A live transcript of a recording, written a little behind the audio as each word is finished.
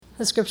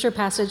The scripture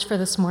passage for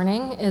this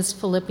morning is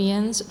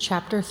Philippians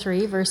chapter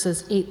 3,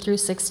 verses 8 through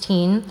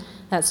 16.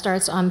 That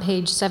starts on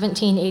page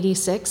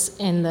 1786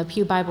 in the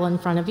Pew Bible in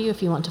front of you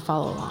if you want to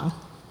follow along.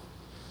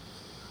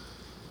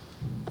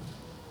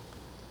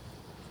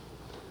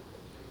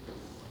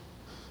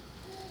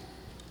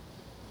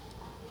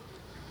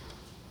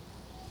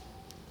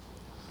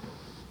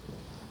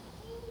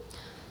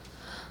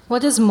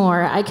 What is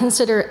more, I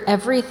consider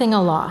everything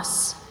a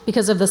loss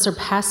because of the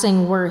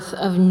surpassing worth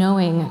of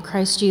knowing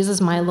Christ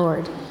Jesus my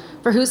Lord,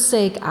 for whose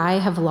sake I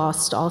have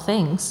lost all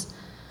things.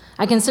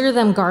 I consider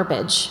them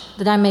garbage,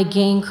 that I may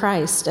gain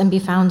Christ and be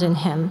found in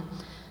him,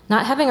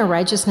 not having a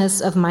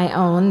righteousness of my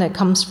own that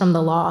comes from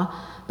the law,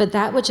 but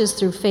that which is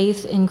through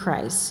faith in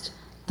Christ,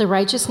 the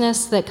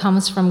righteousness that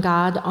comes from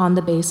God on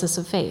the basis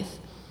of faith.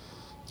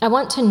 I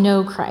want to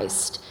know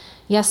Christ,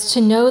 yes, to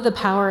know the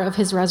power of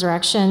his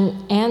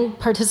resurrection and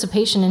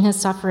participation in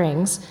his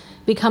sufferings,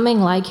 becoming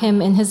like him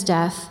in his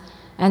death,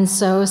 and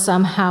so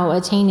somehow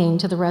attaining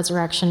to the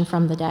resurrection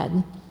from the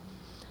dead.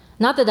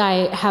 Not that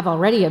I have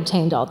already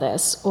obtained all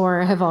this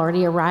or have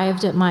already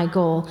arrived at my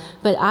goal,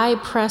 but I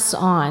press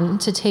on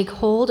to take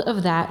hold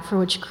of that for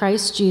which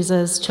Christ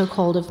Jesus took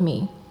hold of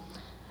me.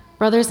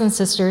 Brothers and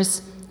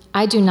sisters,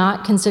 I do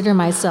not consider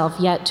myself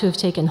yet to have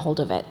taken hold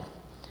of it.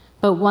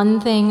 But one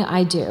thing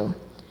I do,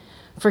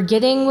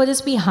 forgetting what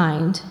is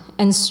behind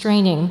and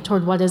straining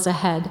toward what is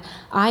ahead,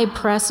 I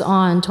press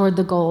on toward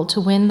the goal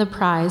to win the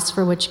prize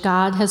for which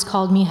God has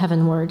called me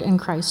heavenward in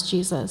Christ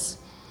Jesus.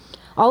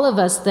 All of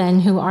us,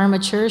 then, who are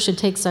mature should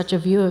take such a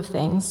view of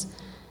things.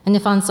 And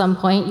if on some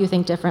point you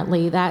think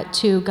differently, that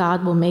too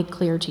God will make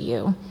clear to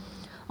you.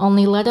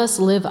 Only let us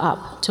live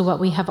up to what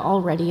we have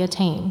already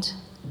attained.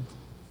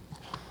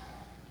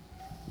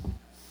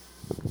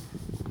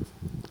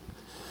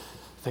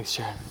 Thanks,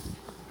 Sharon.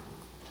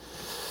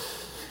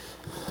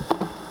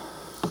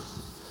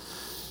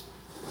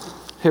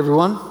 Hey,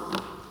 everyone.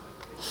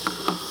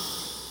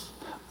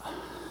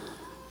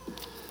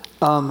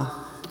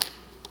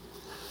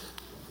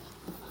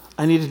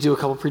 I need to do a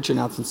couple preacher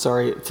announcements,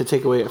 sorry, to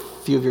take away a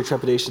few of your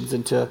trepidations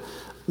and to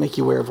make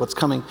you aware of what's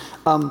coming.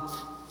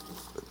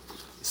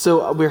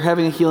 So we're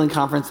having a healing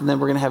conference, and then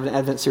we're going to have an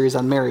Advent series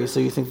on Mary,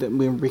 so you think that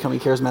we're becoming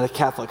charismatic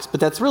Catholics.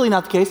 But that's really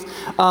not the case.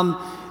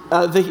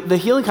 The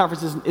healing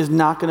conference is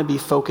not going to be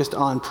focused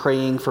on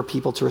praying for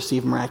people to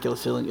receive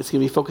miraculous healing. It's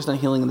going to be focused on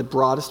healing in the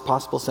broadest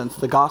possible sense.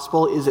 The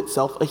gospel is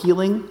itself a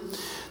healing.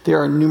 There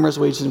are numerous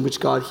ways in which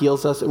God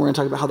heals us, and we're going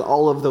to talk about how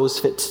all of those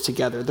fit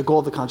together. The goal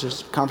of the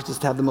conference is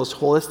to have the most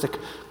holistic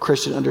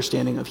Christian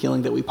understanding of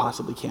healing that we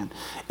possibly can.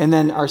 And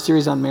then our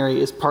series on Mary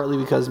is partly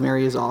because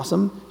Mary is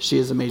awesome. She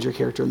is a major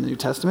character in the New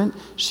Testament.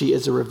 She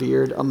is a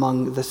revered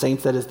among the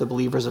saints, that is, the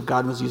believers of God,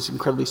 and was used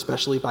incredibly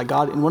specially by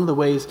God. And one of the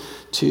ways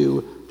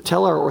to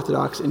tell our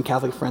Orthodox and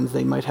Catholic friends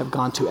they might have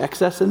gone to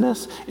excess in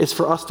this is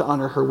for us to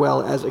honor her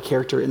well as a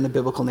character in the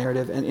biblical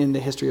narrative and in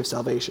the history of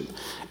salvation.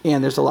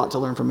 And there's a lot to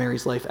learn from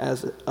Mary's life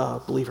as a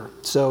believer.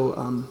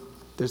 So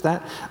there's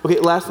that.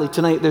 Okay, lastly,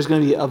 tonight there's going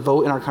to be a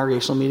vote in our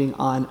congregational meeting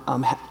on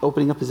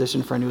opening a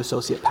position for a new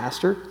associate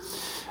pastor.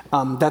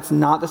 That's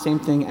not the same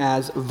thing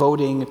as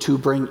voting to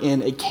bring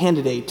in a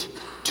candidate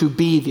to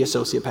be the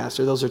associate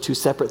pastor. Those are two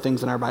separate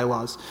things in our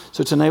bylaws.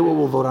 So tonight what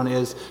we'll vote on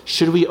is,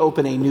 should we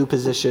open a new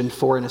position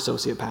for an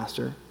associate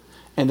pastor?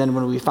 And then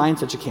when we find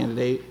such a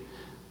candidate,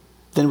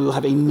 then we will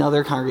have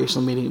another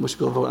congregational meeting in which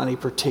we'll vote on a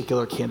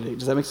particular candidate.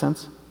 Does that make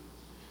sense?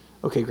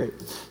 Okay, great.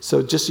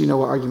 So just so you know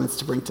what arguments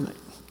to bring tonight.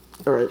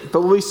 All right,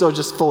 but we'll be so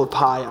just full of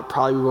pie,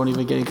 probably we won't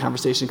even get any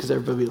conversation because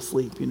everybody will be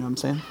asleep, you know what I'm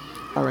saying?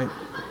 All right.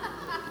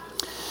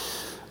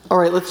 All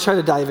right, let's try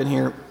to dive in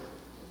here.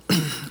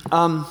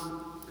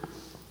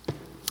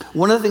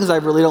 One of the things I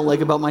really don't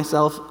like about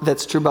myself,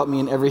 that's true about me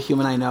and every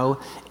human I know,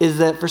 is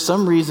that for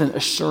some reason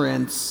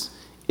assurance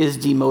is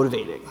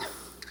demotivating.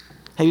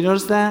 Have you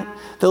noticed that?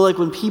 That like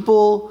when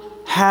people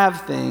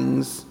have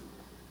things,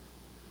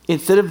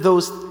 instead of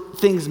those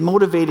things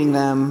motivating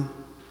them,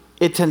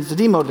 it tends to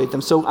demotivate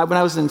them. So when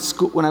I was in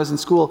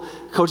school,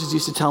 coaches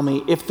used to tell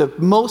me if the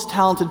most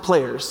talented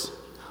players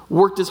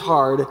worked as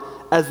hard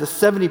as the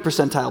 70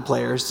 percentile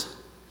players,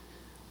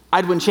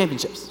 I'd win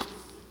championships.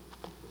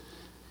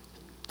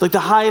 Like the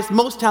highest,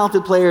 most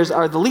talented players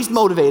are the least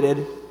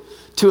motivated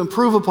to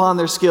improve upon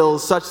their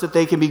skills such that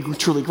they can be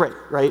truly great,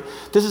 right?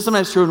 This is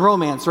sometimes true in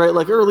romance, right?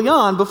 Like early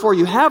on, before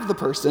you have the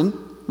person,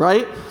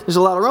 right? There's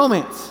a lot of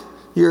romance.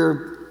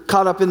 You're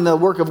caught up in the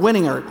work of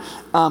winning her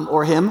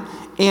or him.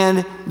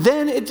 And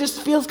then it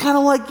just feels kind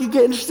of like you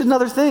get interested in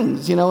other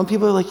things, you know, and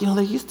people are like, you know,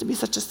 there used to be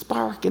such a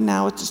spark and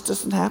now it just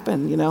doesn't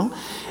happen, you know?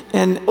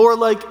 And, or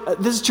like,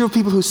 this is true of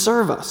people who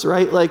serve us,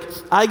 right? Like,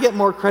 I get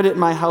more credit in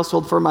my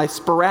household for my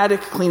sporadic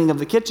cleaning of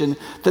the kitchen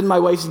than my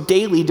wife's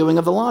daily doing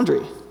of the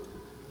laundry.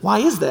 Why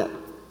is that?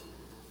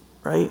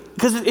 Right?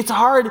 Because it's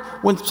hard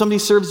when somebody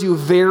serves you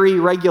very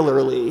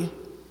regularly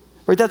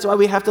Right? That's why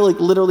we have to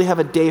literally have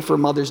a day for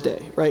Mother's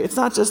Day, right? It's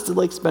not just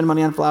to spend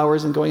money on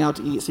flowers and going out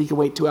to eat so you can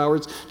wait 2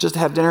 hours just to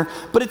have dinner,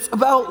 but it's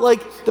about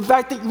the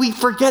fact that we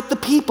forget the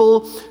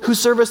people who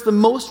serve us the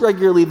most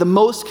regularly, the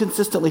most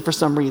consistently for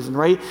some reason,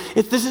 right?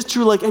 This is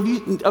true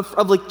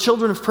of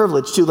children of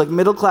privilege too,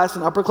 middle class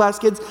and upper class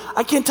kids.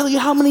 I can't tell you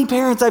how many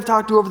parents I've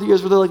talked to over the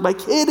years where they're like, my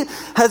kid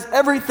has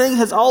everything,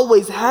 has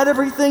always had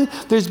everything.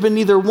 There's been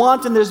neither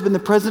want and there's been the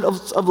present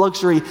of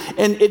luxury,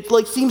 and it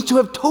seems to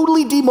have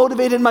totally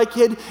demotivated my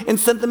kid and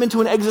sent them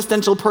into an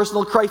existential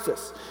personal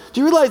crisis. Do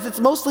you realize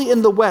it's mostly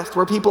in the West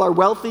where people are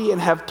wealthy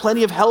and have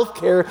plenty of health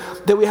care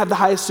that we have the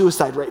highest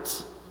suicide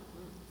rates?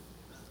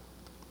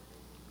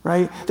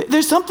 Right?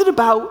 There's something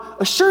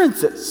about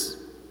assurances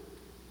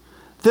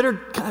that are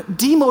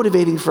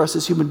demotivating for us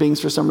as human beings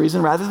for some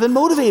reason rather than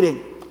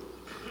motivating.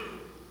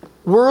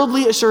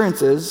 Worldly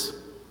assurances,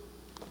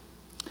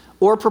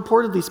 or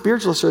purportedly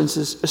spiritual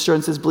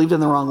assurances believed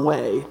in the wrong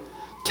way,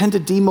 tend to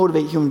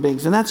demotivate human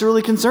beings, and that's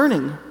really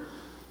concerning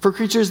for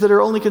creatures that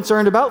are only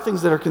concerned about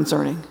things that are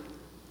concerning,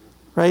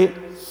 right?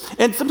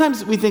 And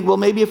sometimes we think, well,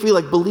 maybe if we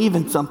believe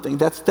in something,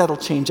 that'll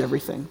change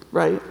everything,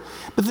 right?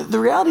 But the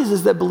reality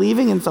is that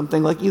believing in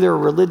something like either a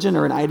religion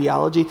or an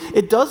ideology,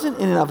 it doesn't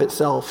in and of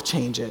itself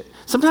change it.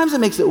 Sometimes it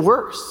makes it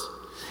worse.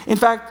 In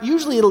fact,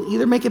 usually it'll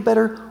either make it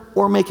better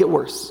or make it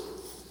worse.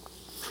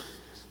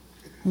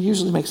 It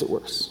usually makes it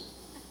worse.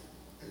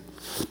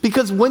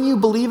 Because when you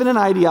believe in an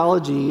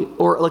ideology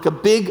or a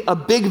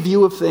big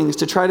view of things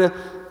to try to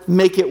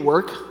make it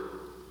work,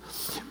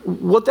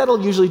 what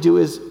that'll usually do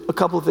is a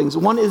couple of things.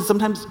 One is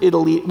sometimes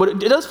it'll lead, what it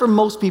does for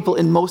most people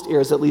in most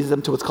areas, it leads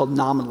them to what's called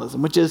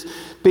nominalism, which is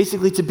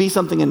basically to be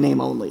something in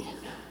name only.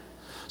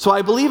 So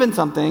I believe in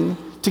something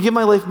to give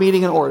my life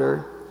meaning and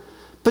order,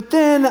 but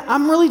then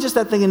I'm really just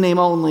that thing in name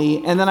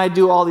only, and then I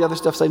do all the other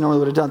stuff I normally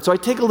would have done. So I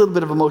take a little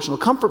bit of emotional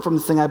comfort from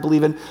this thing I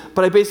believe in,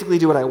 but I basically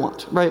do what I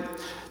want, right?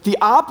 The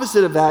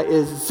opposite of that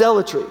is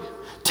zealotry.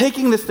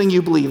 Taking this thing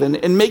you believe in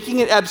and making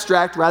it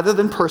abstract rather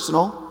than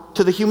personal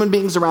to the human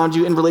beings around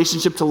you in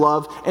relationship to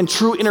love and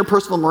true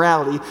interpersonal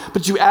morality,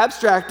 but you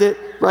abstract it,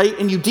 right,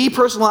 and you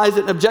depersonalize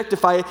it and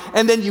objectify it,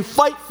 and then you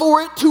fight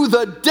for it to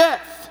the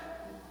death,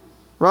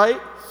 right?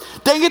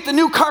 Dang it, the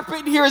new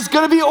carpet in here is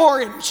going to be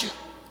orange.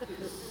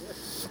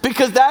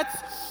 Because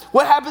that's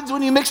what happens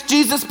when you mix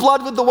Jesus'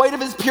 blood with the white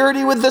of his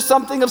purity with the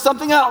something of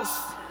something else,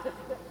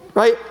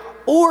 right?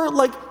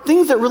 Or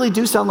things that really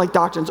do sound like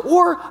doctrines,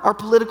 or our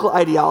political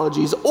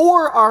ideologies,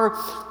 or our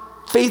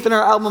faith in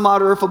our alma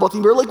mater or football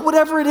team, or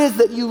whatever it is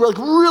that you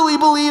really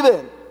believe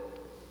in.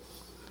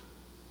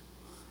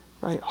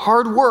 Right?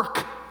 Hard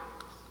work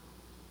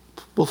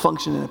will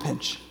function in a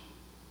pinch.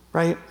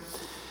 Right?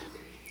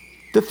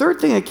 The third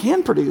thing it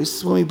can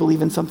produce when we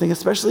believe in something,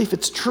 especially if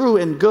it's true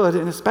and good,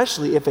 and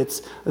especially if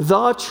it's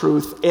the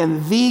truth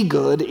and the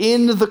good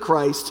in the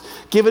Christ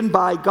given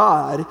by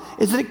God,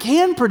 is that it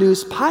can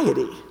produce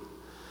piety,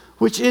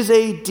 which is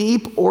a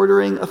deep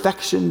ordering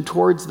affection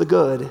towards the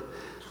good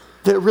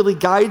that really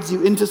guides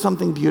you into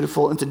something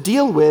beautiful and to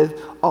deal with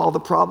all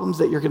the problems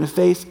that you're going to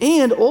face,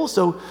 and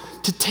also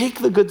to take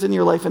the goods in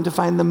your life and to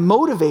find them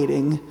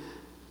motivating,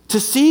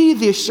 to see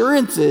the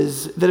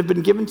assurances that have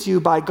been given to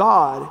you by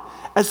God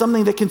as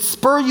something that can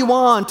spur you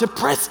on to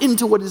press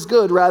into what is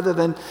good rather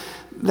than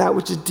that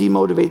which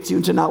demotivates you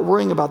into not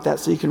worrying about that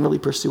so you can really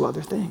pursue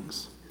other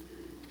things.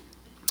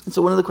 And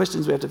so one of the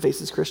questions we have to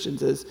face as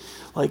Christians is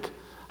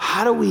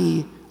how do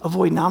we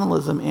avoid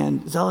nominalism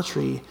and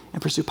zealotry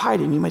and pursue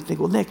piety? And you might think,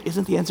 well, Nick,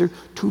 isn't the answer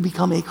to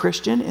become a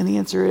Christian? And the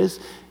answer is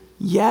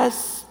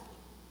yes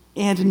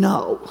and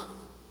no.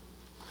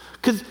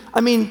 Because,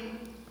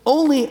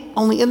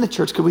 only in the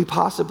church could we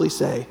possibly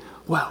say,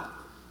 well,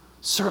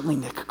 certainly,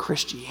 Nick,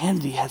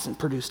 Christianity hasn't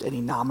produced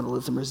any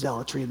nominalism or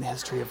zealotry in the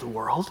history of the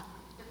world.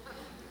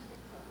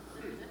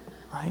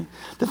 Right?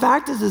 The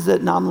fact is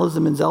that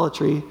nominalism and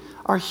zealotry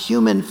are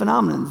human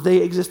phenomena. They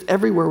exist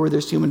everywhere where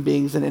there's human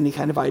beings and any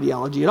kind of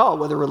ideology at all,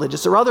 whether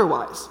religious or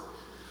otherwise.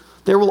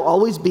 There will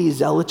always be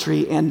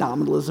zealotry and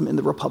nominalism in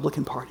the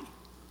Republican Party.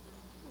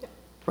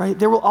 Right?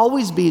 There will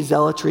always be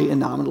zealotry and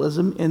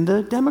nominalism in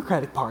the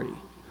Democratic Party.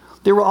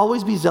 There will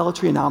always be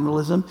zealotry and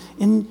nominalism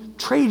in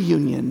trade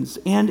unions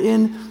and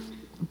in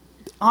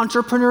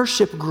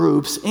entrepreneurship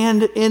groups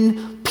and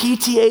in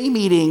PTA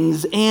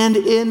meetings and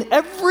in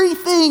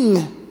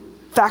everything,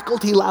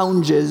 faculty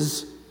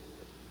lounges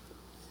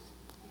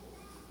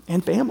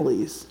and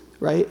families,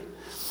 right?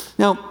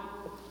 Now,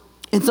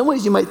 in some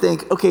ways you might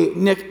think, okay,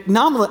 Nick,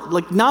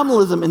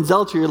 nominalism and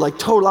zealotry are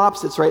total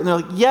opposites, right? And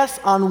they're yes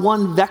on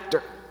one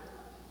vector.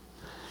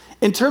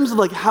 In terms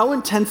of how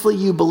intensely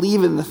you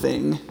believe in the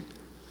thing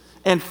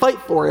and fight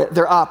for it,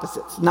 they're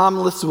opposites.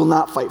 Nominalists will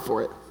not fight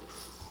for it.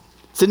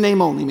 It's a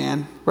name only,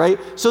 man, right?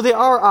 So they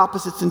are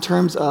opposites in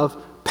terms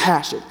of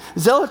passion.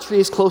 Zealotry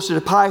is closer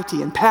to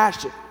piety and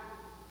passion,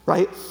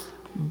 right?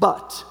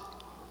 But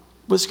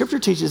what Scripture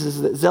teaches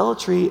is that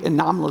zealotry and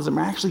nominalism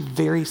are actually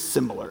very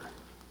similar.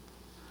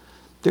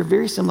 They're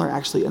very similar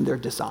actually in their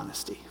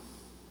dishonesty.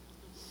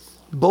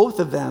 Both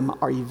of them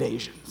are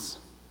evasions.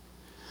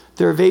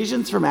 They're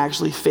evasions from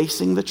actually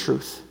facing the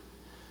truth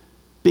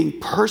being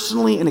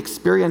personally and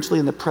experientially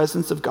in the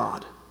presence of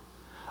God,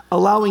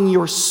 allowing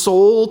your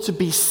soul to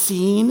be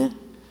seen,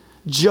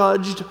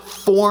 judged,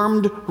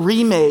 formed,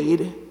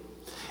 remade,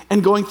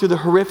 and going through the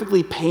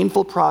horrifically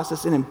painful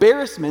process and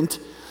embarrassment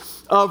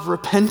of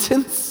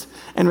repentance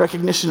and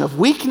recognition of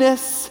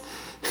weakness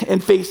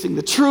and facing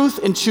the truth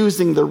and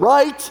choosing the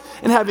right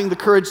and having the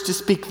courage to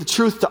speak the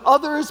truth to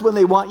others when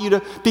they want you to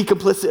be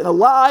complicit in a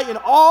lie, and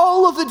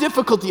all of the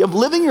difficulty of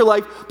living your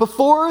life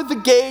before the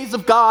gaze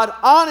of God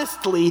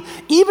honestly,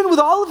 even with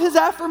all of his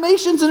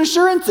affirmations and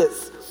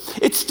assurances.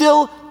 It's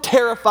still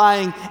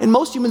terrifying, and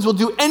most humans will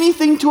do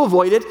anything to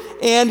avoid it,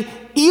 and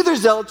either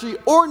zealotry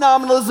or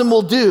nominalism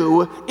will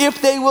do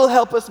if they will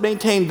help us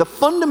maintain the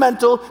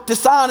fundamental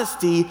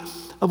dishonesty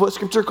of what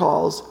Scripture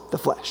calls the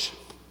flesh.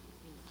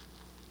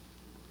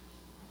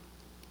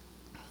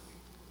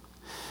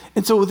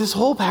 And so this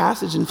whole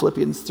passage in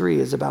Philippians 3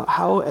 is about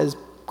how, as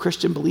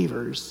Christian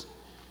believers,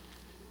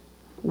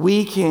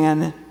 we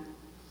can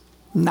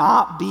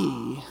not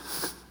be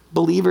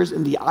believers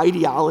in the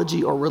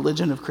ideology or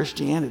religion of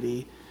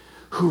Christianity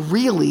who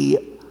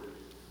really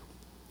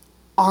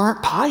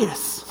aren't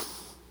pious.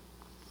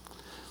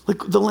 Like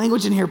the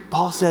language in here,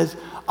 Paul says,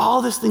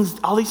 all these things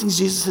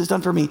Jesus has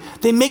done for me,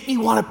 they make me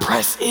want to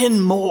press in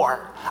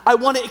more. I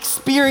want to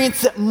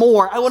experience it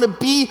more. I want to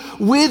be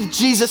with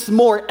Jesus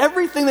more.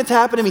 Everything that's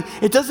happened to me,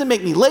 it doesn't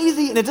make me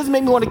lazy, and it doesn't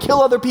make me want to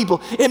kill other people.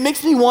 It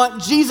makes me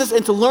want Jesus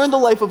and to learn the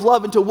life of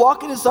love and to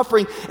walk in his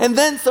suffering and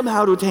then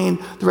somehow to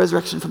attain the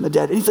resurrection from the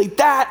dead. And he's like,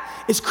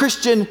 that is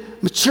Christian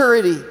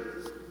maturity.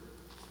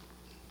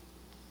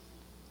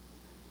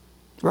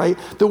 Right?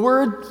 The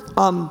word,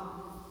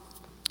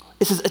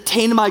 it says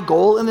attain my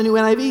goal in the New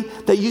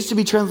NIV. That used to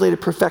be translated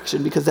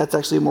perfection because that's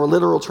actually a more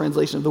literal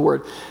translation of the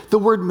word. The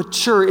word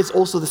mature is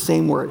also the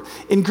same word.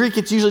 In Greek,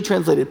 it's usually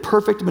translated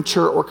perfect,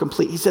 mature, or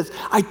complete. He says,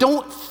 I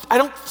don't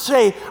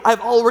say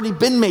I've already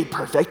been made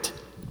perfect.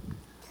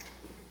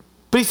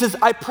 But he says,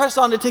 I press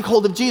on to take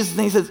hold of Jesus.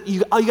 And he says,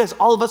 you guys,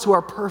 all of us who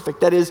are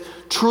perfect, that is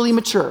truly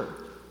mature,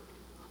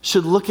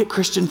 should look at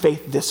Christian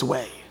faith this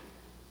way.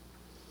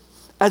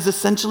 As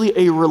essentially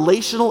a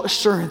relational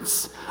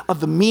assurance of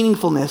the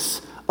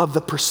meaningfulness of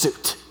the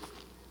pursuit.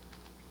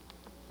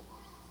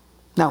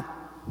 Now,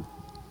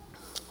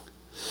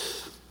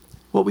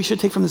 what we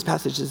should take from this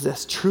passage is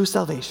this: true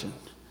salvation,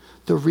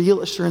 the real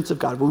assurance of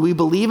God. When we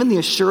believe in the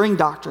assuring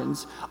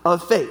doctrines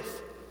of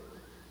faith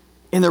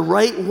in the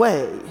right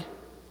way,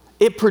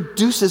 it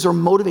produces or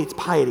motivates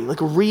piety,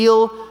 like a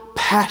real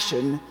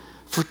passion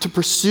to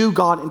pursue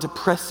God and to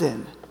press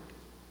in.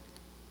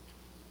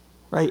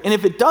 Right? And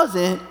if it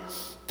doesn't,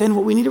 then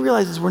what we need to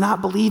realize is we're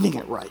not believing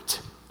it right.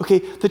 Okay,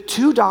 the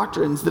two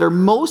doctrines that are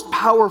most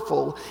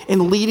powerful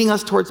in leading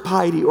us towards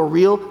piety or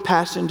real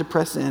passion to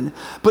press in,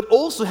 but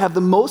also have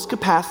the most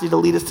capacity to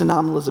lead us to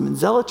nominalism and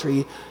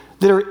zealotry,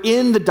 that are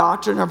in the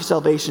doctrine of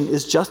salvation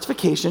is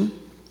justification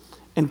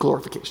and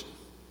glorification.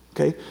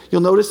 Okay,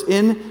 you'll notice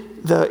in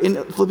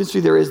Philippians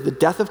 3 there is the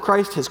death of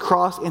Christ, his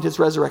cross, and his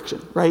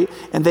resurrection, right?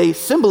 And they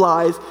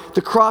symbolize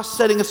the cross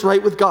setting us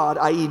right with God,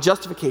 i.e.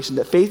 justification,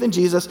 that faith in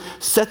Jesus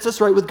sets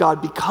us right with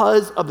God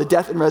because of the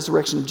death and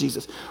resurrection of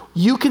Jesus.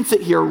 You can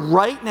sit here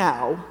right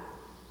now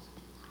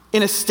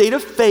in a state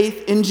of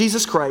faith in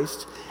Jesus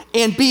Christ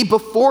and be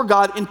before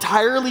God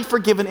entirely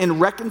forgiven and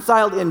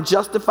reconciled and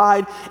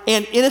justified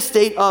and in a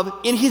state of,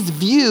 in his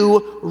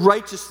view,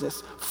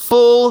 righteousness,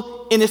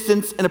 full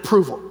innocence and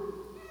approval.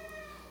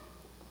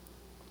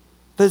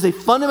 That is a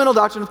fundamental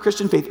doctrine of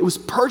Christian faith. It was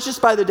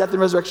purchased by the death and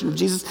resurrection of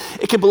Jesus.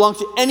 It can belong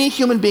to any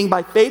human being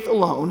by faith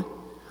alone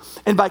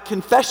and by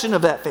confession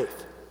of that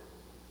faith,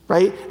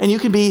 right? And you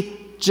can be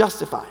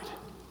justified.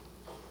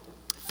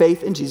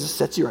 Faith in Jesus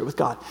sets you right with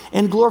God.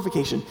 And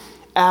glorification.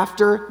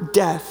 After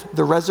death,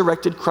 the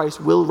resurrected Christ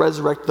will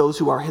resurrect those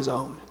who are his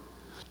own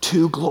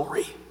to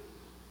glory.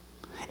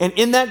 And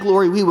in that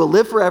glory, we will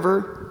live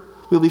forever.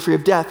 We will be free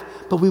of death,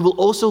 but we will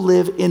also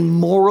live in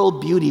moral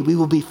beauty. We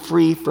will be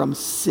free from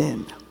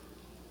sin.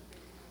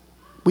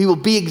 We will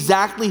be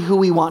exactly who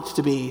we want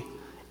to be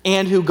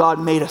and who God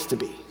made us to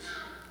be,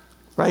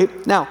 right?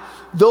 Now,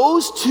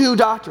 those two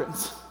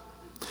doctrines,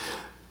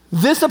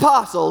 this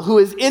apostle who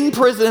is in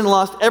prison and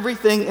lost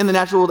everything in the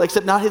natural world,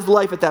 except not his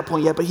life at that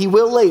point yet, but he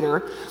will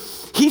later,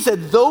 he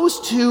said those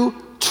two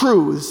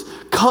truths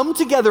come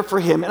together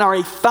for him and are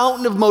a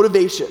fountain of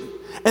motivation.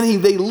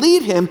 And they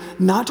lead him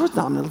not towards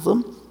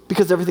nominalism,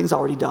 because everything's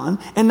already done,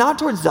 and not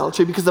towards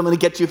zealotry, because I'm going to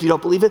get you if you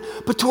don't believe it,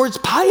 but towards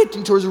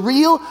piety, towards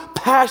real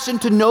passion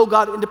to know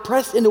God and to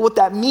press into what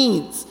that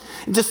means.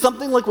 And just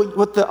something like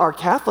what our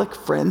Catholic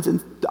friends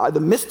and the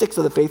mystics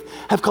of the faith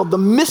have called the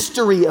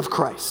mystery of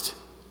Christ.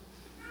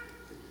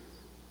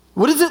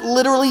 What does it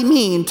literally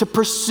mean to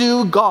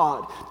pursue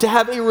God, to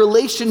have a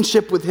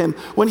relationship with him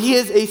when he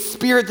is a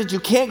spirit that you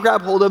can't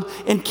grab hold of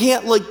and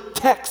can't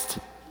text?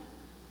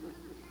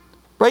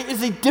 Right?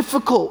 It's a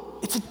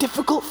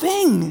difficult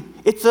thing.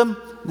 It's in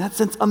that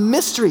sense, a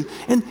mystery.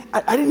 And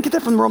I didn't get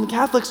that from the Roman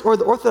Catholics or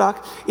the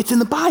Orthodox. It's in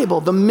the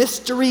Bible, the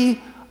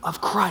mystery of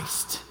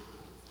Christ,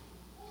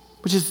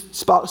 which is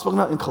spoken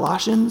about in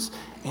Colossians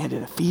and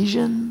in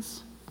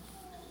Ephesians.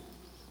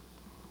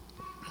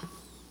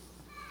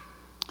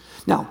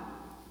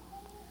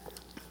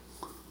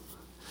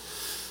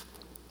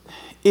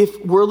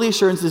 if worldly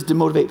assurances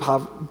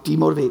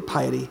demotivate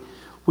piety,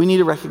 we need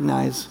to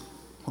recognize,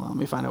 well, let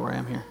me find out where I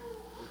am here.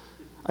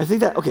 I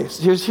think that, okay,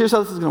 so here's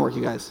how this is going to work,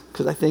 you guys,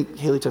 because I think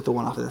Haley took the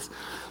one off of this.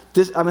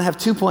 I'm going to have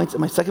 2 points,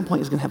 and my second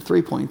point is going to have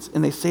 3 points,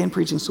 and they say in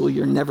preaching school,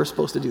 you're never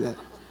supposed to do that.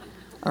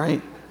 All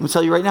right? I'm going to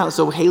tell you right now.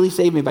 So Haley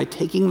saved me by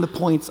taking the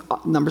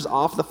numbers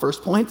off the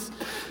first points,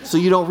 so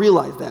you don't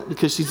realize that,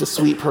 because she's a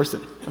sweet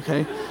person,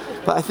 okay?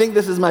 But I think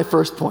this is my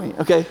first point,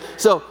 okay?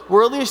 So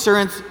worldly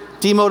assurance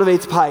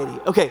demotivates piety.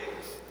 Okay,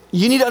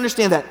 you need to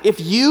understand that. If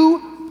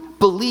you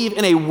believe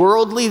in a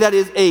worldly, that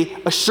is a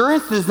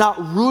assurance that is not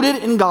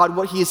rooted in God,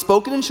 what he has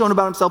spoken and shown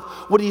about himself,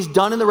 what he's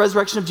done in the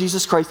resurrection of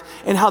Jesus Christ,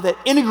 and how that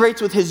integrates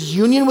with his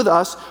union with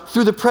us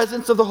through the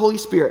presence of the Holy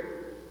Spirit,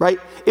 right?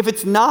 If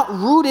it's not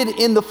rooted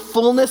in the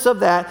fullness of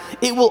that,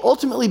 it will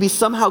ultimately be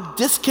somehow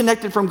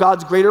disconnected from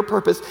God's greater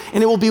purpose,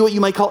 and it will be what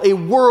you might call a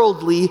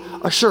worldly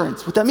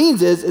assurance. What that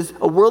means is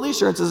a worldly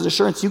assurance is an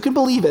assurance you can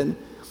believe in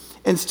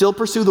and still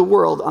pursue the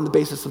world on the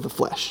basis of the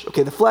flesh.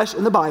 Okay, the flesh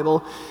in the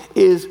Bible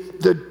is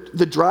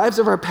the drives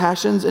of our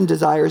passions and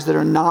desires that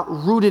are not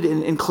rooted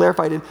in and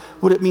clarified in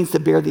what it means to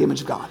bear the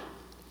image of God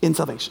in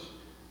salvation,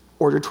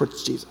 ordered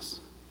towards Jesus,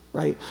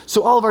 right?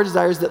 So all of our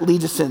desires that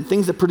lead to sin,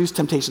 things that produce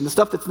temptation, the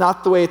stuff that's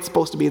not the way it's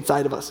supposed to be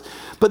inside of us,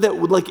 but that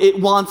like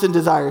it wants and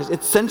desires,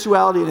 its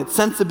sensuality and its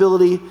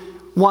sensibility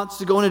wants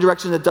to go in a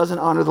direction that doesn't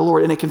honor the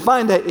Lord. And it can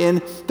find that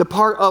in the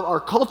part of our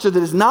culture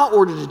that is not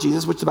ordered to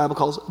Jesus, which the Bible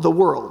calls the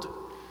world.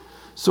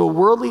 So a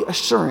worldly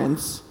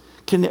assurance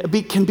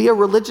can be a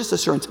religious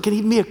assurance. It can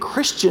even be a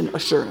Christian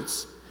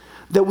assurance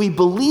that we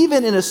believe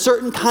in a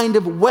certain kind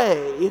of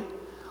way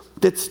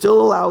that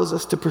still allows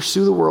us to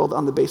pursue the world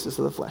on the basis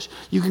of the flesh.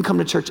 You can come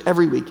to church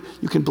every week.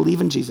 You can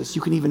believe in Jesus.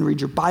 You can even read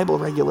your Bible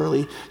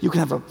regularly. You can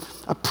have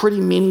a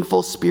pretty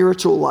meaningful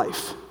spiritual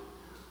life.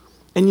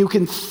 And you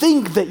can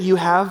think that you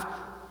have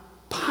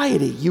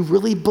piety. You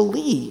really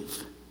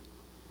believe.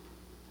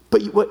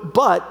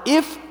 But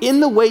if in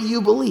the way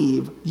you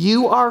believe,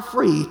 you are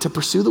free to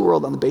pursue the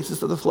world on the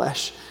basis of the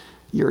flesh,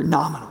 you're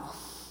nominal.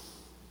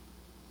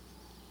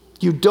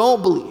 You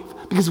don't believe.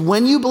 Because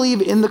when you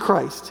believe in the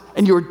Christ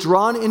and you're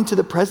drawn into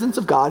the presence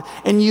of God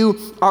and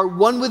you are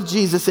one with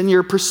Jesus and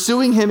you're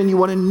pursuing him and you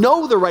want to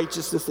know the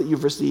righteousness that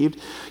you've received,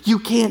 you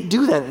can't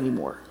do that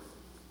anymore.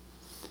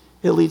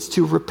 It leads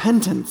to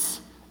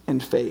repentance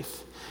and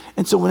faith.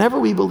 And so whenever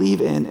we believe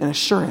in an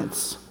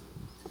assurance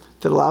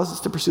that allows us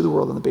to pursue the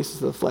world on the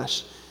basis of the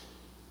flesh,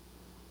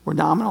 we're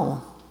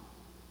nominal,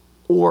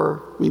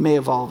 or we may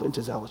evolve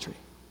into zealotry.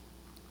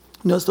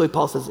 Notice the way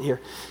Paul says it here.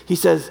 He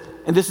says,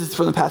 and this is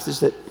from the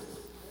passage that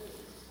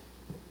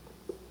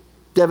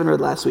Devin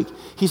read last week.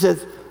 He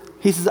says,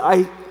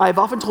 I've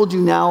often told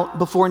you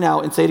before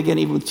now, and say it again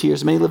even with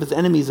tears, many live as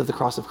enemies of the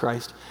cross of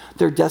Christ.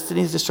 Their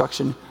destiny is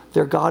destruction,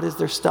 their God is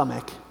their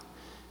stomach,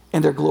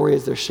 and their glory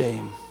is their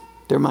shame.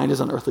 Their mind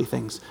is on earthly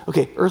things.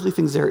 Okay, earthly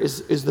things there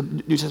is the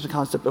New Testament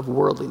concept of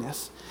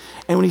worldliness.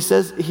 And when he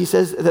says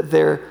that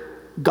their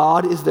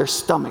God is their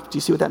stomach, do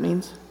you see what that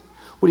means?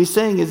 What he's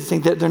saying is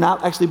that they're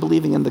not actually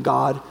believing in the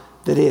God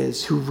that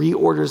is, who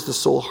reorders the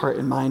soul, heart,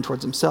 and mind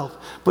towards himself,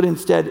 but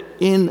instead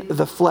in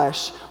the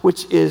flesh,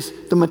 which is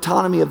the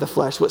metonymy of the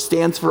flesh, what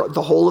stands for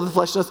the whole of the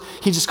flesh in us,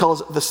 he just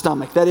calls the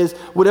stomach. That is,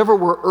 whatever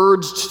we're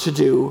urged to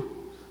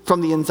do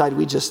from the inside,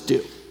 we just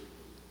do.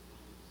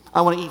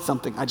 I want to eat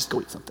something, I just go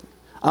eat something.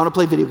 I want to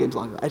play video games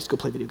longer. I just go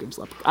play video games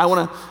longer. I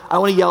want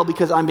to yell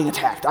because I'm being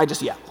attacked. I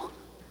just yell.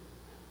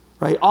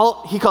 Right?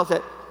 He calls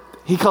it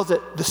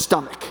the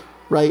stomach,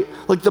 right?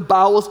 Like the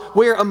bowels,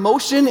 where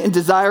emotion and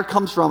desire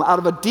comes from, out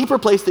of a deeper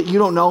place that you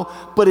don't know,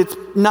 but it's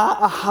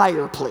not a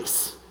higher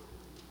place.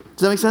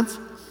 Does that make sense?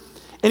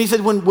 And he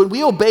said, when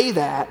we obey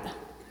that,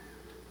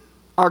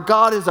 our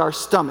God is our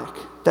stomach,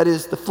 that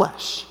is the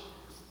flesh.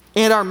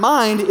 And our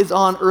mind is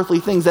on earthly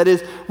things. That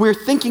is, we're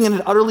thinking in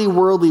an utterly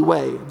worldly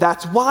way.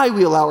 That's why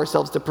we allow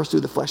ourselves to pursue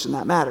the flesh in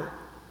that matter.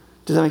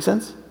 Does that make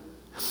sense?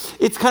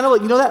 It's kind of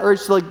like, you know that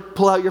urge to like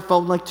pull out your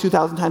phone like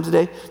 2,000 times a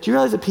day? Do you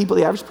realize that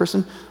the average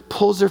person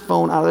pulls their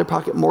phone out of their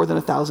pocket more than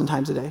 1,000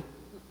 times a day?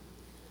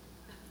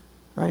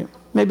 Right?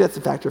 Maybe that's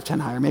a factor of 10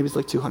 higher. Maybe it's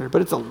like 200,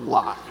 but it's a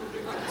lot.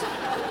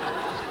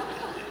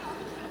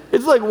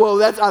 It's like, whoa,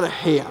 that's out of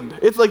hand.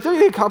 It's like they're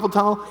getting carpal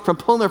tunnel from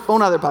pulling their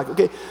phone out of their pocket.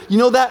 Okay, you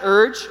know that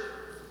urge?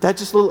 That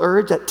just little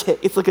urge, that tick,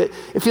 it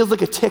feels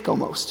like a tick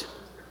almost.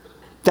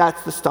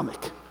 That's the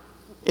stomach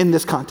in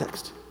this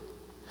context.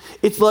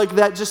 It's like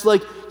that, just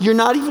like you're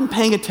not even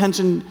paying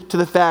attention to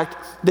the fact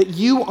that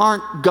you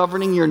aren't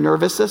governing your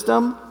nervous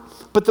system,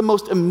 but the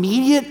most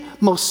immediate,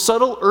 most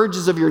subtle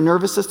urges of your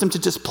nervous system to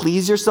just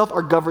please yourself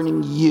are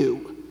governing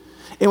you.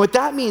 And what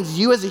that means,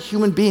 you as a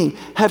human being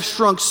have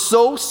shrunk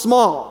so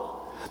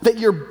small that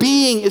your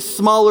being is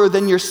smaller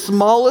than your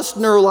smallest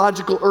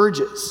neurological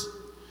urges.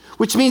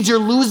 Which means you're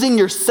losing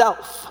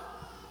yourself,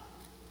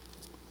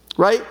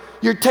 right?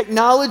 Your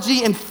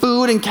technology and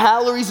food and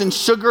calories and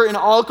sugar and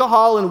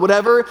alcohol and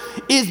whatever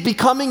is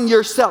becoming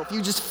yourself.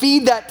 You just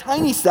feed that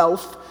tiny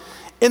self,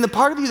 and the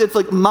part of you that's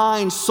like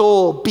mind,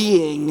 soul,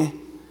 being,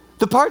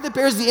 the part that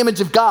bears the image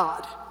of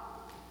God,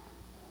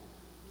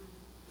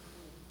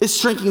 is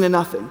shrinking to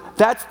nothing.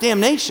 That's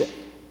damnation.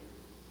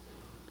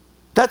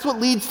 That's what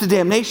leads to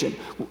damnation.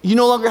 You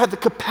no longer have the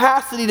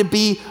capacity to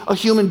be a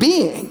human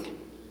being.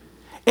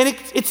 And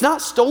it's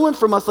not stolen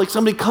from us like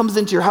somebody comes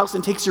into your house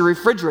and takes your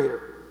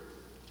refrigerator,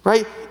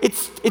 right?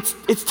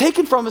 It's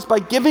taken from us by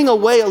giving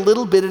away a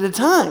little bit at a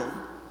time.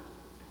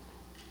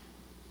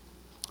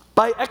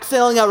 By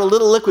exhaling out a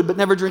little liquid but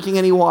never drinking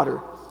any water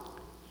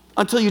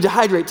until you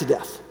dehydrate to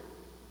death.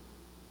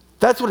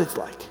 That's what it's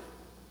like.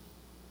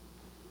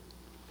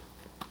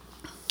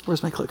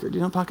 Where's my clicker? Do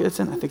you know what pocket it's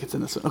in? I think it's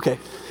in this one. Okay.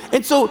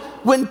 And so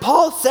when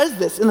Paul says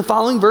this in the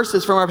following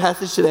verses from our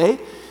passage today,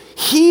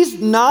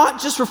 he's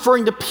not just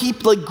referring to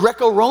people like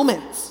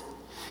Greco-Romans.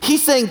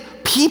 He's saying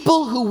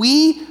people who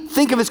we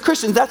think of as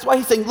Christians. That's why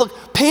he's saying,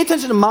 look, pay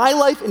attention to my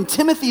life and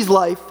Timothy's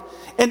life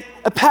and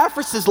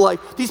Epaphras'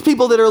 life. These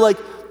people that are like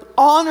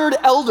honored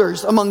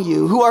elders among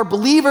you who are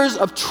believers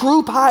of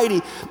true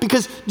piety,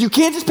 because you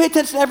can't just pay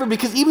attention to everyone,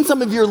 because even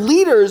some of your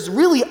leaders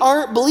really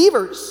aren't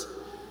believers.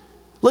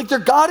 Like their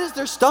God is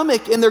their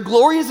stomach and their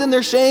glory is in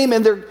their shame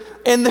and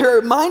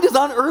their mind is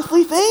on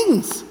earthly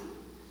things.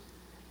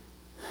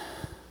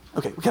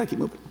 Okay, we gotta keep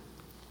moving.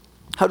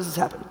 How does this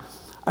happen?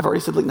 I've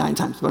already said like 9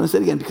 times, but I'm gonna say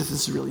it again because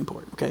this is really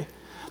important, okay?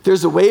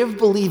 There's a way of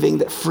believing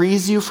that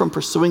frees you from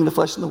pursuing the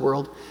flesh in the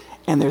world,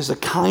 and there's a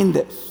kind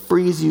that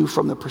frees you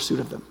from the pursuit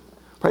of them.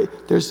 Right?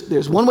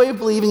 There's one way of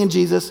believing in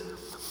Jesus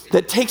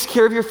that takes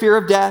care of your fear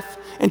of death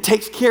and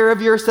takes care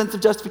of your sense of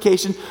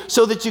justification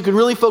so that you can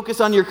really focus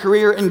on your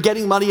career and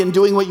getting money and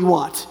doing what you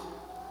want.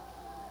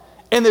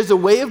 And there's a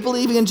way of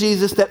believing in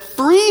Jesus that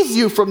frees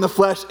you from the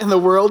flesh and the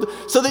world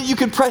so that you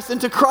can press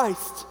into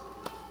Christ.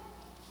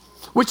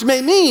 Which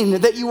may mean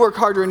that you work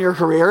harder in your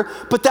career,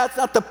 but that's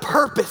not the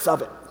purpose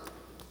of it.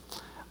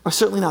 Or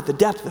certainly not the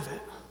depth of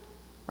it,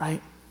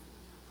 right?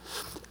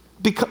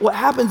 Because what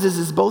happens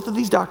is both of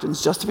these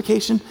doctrines,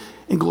 justification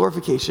and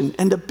glorification,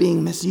 end up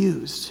being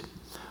misused,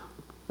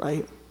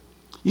 right?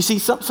 You see,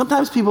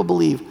 sometimes people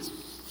believe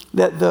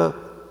that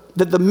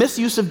the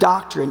misuse of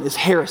doctrine is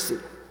heresy.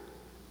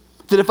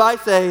 That if I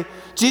say,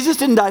 Jesus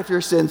didn't die for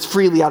your sins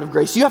freely out of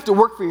grace, you have to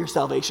work for your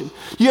salvation.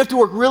 You have to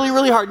work really,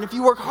 really hard. And if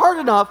you work hard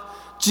enough,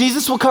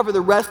 Jesus will cover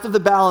the rest of the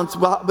balance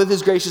with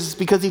his graciousness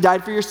because he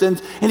died for your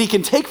sins, and he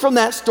can take from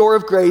that store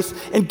of grace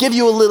and give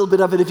you a little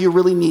bit of it if you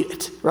really need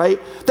it, right?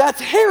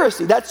 That's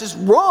heresy. That's just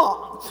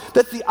wrong.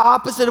 That's the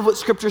opposite of what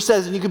Scripture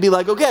says. And you could be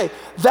like, okay,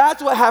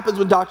 that's what happens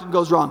when doctrine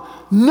goes wrong.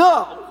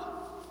 No.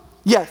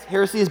 Yes,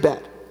 heresy is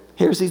bad.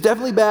 Heresy is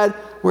definitely bad.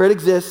 Where it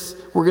exists,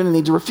 we're going to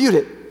need to refute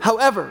it.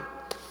 However,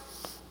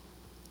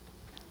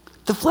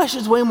 the flesh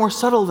is way more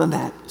subtle than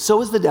that.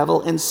 So is the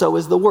devil, and so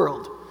is the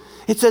world.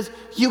 It says,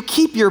 you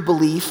keep your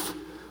belief,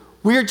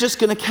 we're just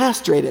going to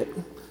castrate it.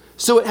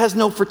 So it has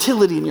no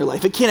fertility in your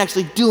life. It can't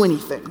actually do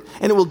anything,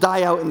 and it will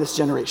die out in this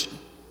generation.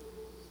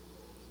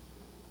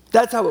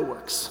 That's how it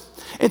works.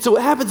 And so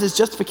what happens is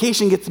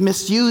justification gets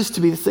misused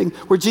to be the thing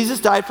where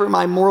Jesus died for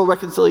my moral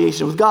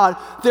reconciliation with God,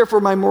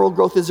 therefore my moral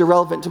growth is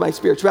irrelevant to my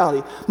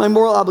spirituality. My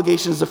moral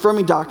obligation is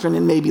affirming doctrine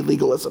and maybe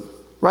legalism.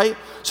 Right?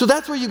 So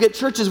that's where you get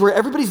churches where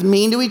everybody's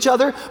mean to each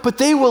other, but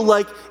they will,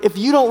 like, if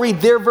you don't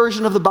read their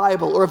version of the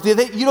Bible, or if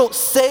you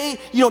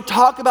don't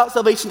talk about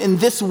salvation in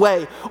this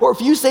way, or if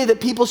you say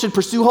that people should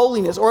pursue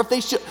holiness, or if they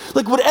should,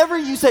 like, whatever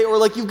you say, or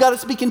like you've got to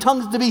speak in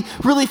tongues to be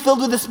really filled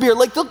with the Spirit,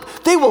 like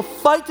they will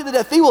fight to the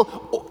death. They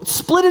will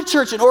split a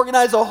church and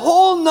organize a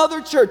whole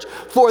nother church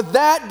for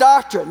that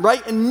doctrine,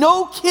 right? And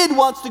no kid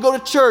wants to go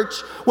to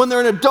church when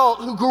they're an adult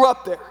who grew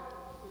up there.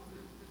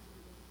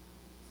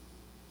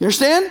 You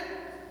understand?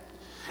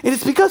 And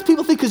it's because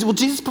people think, well,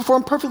 Jesus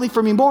performed perfectly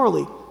for me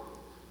morally.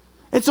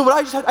 And so what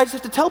I just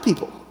have to tell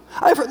people.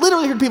 I've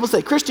literally heard people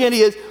say,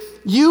 Christianity is,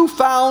 you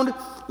found,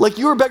 like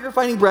you were a beggar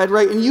finding bread,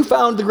 right? And you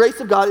found the grace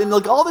of God, and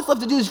like all that's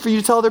left to do is for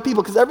you to tell other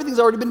people, because everything's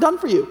already been done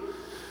for you.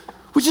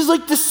 Which is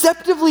like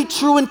deceptively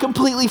true and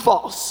completely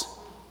false.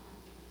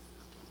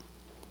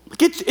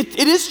 Like it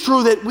is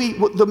true that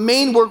the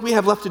main work we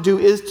have left to do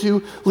is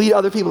to lead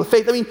other people to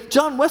faith. I mean,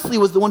 John Wesley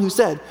was the one who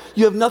said,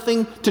 you have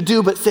nothing to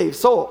do but save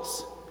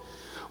souls.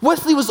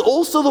 Wesley was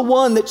also the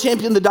one that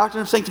championed the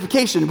doctrine of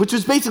sanctification, which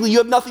was basically you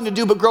have nothing to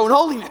do but grow in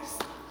holiness.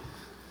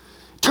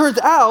 Turns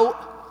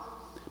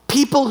out,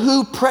 people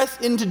who press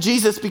into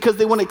Jesus because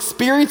they want to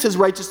experience his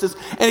righteousness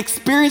and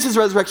experience his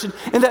resurrection,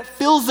 and that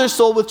fills their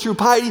soul with true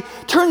piety,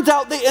 turns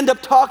out they end up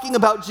talking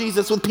about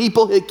Jesus with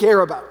people they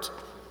care about.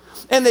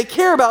 And they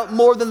care about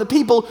more than the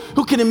people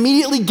who can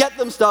immediately get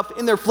them stuff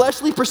in their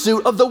fleshly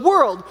pursuit of the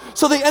world.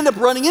 So they end up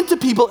running into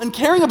people and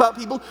caring about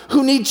people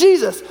who need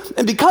Jesus.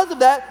 And because of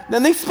that,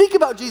 then they speak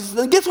about Jesus.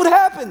 And guess what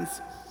happens?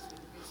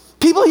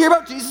 People hear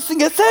about Jesus and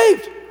get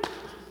saved.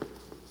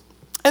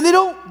 And they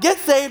don't get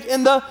saved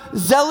in the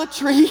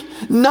zealotry,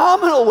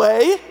 nominal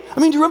way. I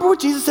mean, do you remember what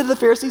Jesus said to the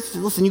Pharisees? He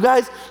said, listen, you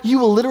guys, you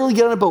will literally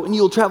get on a boat and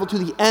you will travel to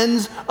the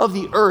ends of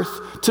the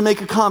earth to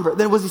make a convert.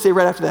 Then what does he say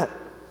right after that?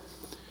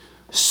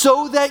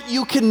 So that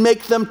you can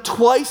make them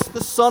twice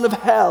the son of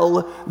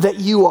hell that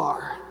you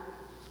are.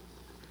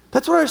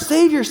 That's what our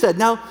Savior said.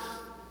 Now,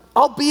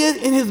 albeit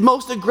in his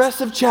most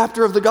aggressive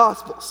chapter of the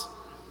Gospels.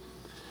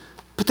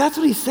 But that's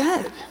what he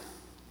said.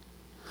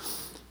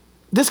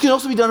 This can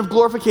also be done of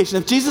glorification.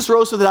 If Jesus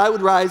rose so that I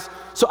would rise,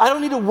 so I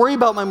don't need to worry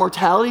about my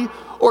mortality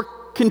or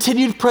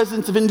continued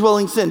presence of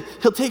indwelling sin.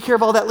 He'll take care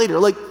of all that later.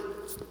 Like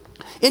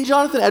in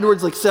Jonathan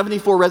Edwards'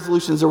 74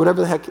 resolutions or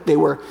whatever the heck they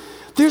were,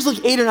 there's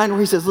 8 or 9 where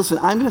he says, listen,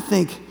 I'm going to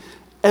think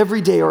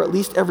every day or at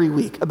least every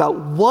week about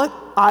what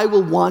I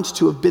will want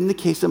to have been the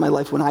case in my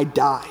life when I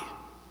die.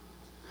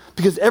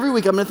 Because every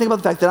week I'm going to think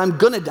about the fact that I'm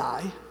going to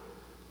die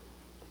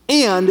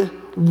and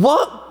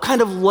what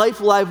kind of life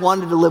will I have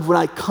wanted to live when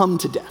I come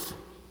to death.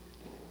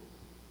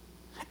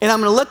 And I'm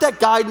going to let that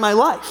guide my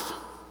life.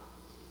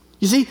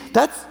 You see,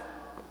 that's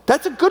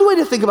a good way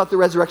to think about the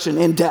resurrection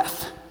and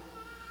death,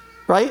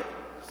 right?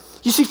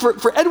 You see,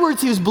 for Edwards,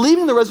 he was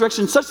believing the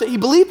resurrection such that he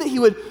believed that he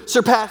would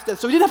surpass death.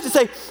 So he didn't have to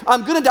say,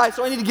 I'm going to die,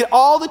 so I need to get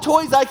all the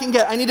toys I can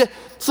get. I need to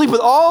sleep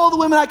with all the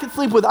women I can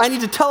sleep with. I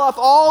need to tell off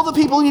all the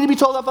people who need to be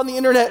told off on the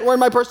internet or in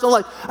my personal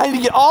life. I need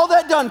to get all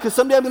that done because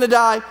someday I'm going to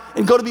die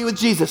and go to be with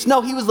Jesus.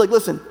 No, he was like,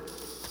 listen,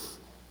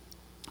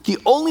 the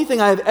only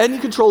thing I have any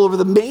control over,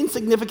 the main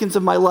significance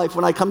of my life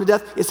when I come to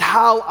death, is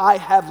how I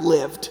have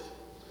lived.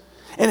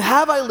 And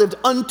have I lived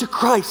unto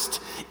Christ,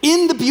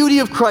 in the beauty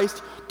of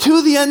Christ,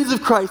 to the ends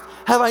of Christ?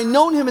 Have I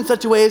known him in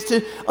such a way as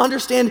to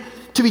understand,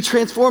 to be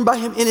transformed by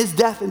him in his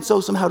death, and so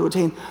somehow to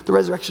attain the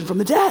resurrection from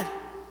the dead?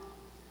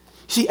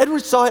 See,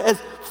 Edwards saw it as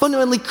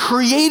fundamentally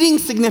creating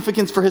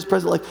significance for his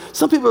present life.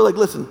 Some people are like,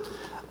 listen,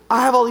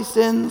 I have all these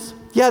sins.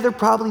 Yeah, they're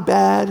probably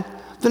bad.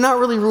 They're not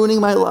really ruining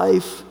my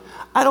life.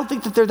 I don't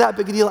think that they're that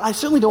big a deal. I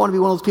certainly don't want to be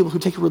one of those people who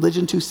take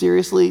religion too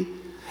seriously.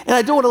 And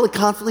I don't want to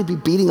constantly be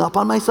beating up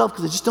on myself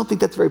because I just don't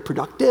think that's very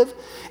productive.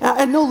 And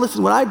I know,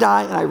 listen, when I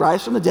die and I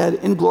rise from the dead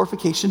in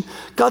glorification,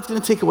 God's going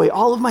to take away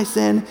all of my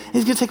sin. And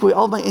he's going to take away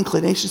all of my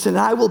inclinations, and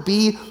I will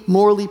be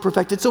morally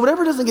perfected. So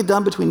whatever doesn't get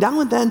done between now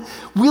and then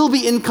will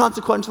be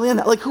inconsequential in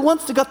that. Like, who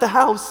wants to gut the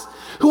house?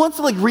 Who wants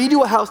to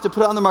redo a house to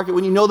put it on the market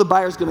when you know the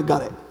buyer's going to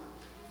gut it?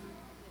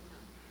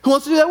 Who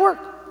wants to do that work?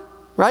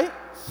 Right?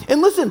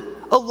 And listen,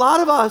 a lot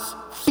of us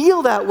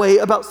feel that way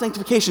about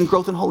sanctification,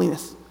 growth, and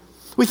holiness.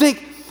 We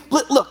think,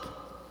 look,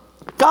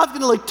 God's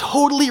going to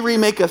totally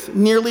remake us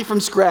nearly from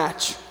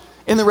scratch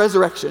in the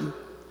resurrection.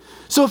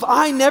 So if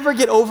I never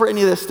get over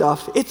any of this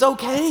stuff, it's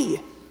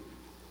okay.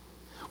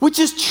 Which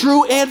is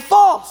true and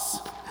false.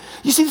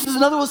 You see, this is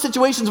another one of those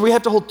situations where you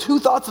have to hold 2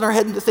 thoughts in our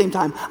head at the same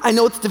time. I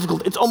know it's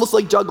difficult. It's almost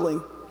like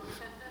juggling.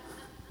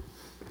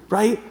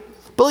 Right?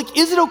 But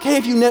is it okay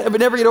if you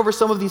never get over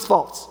some of these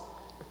faults?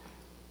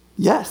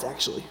 Yes,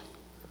 actually.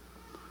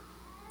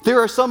 There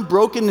are some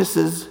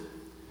brokennesses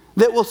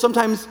that will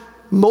sometimes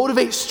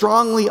motivate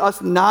strongly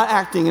us not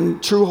acting in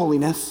true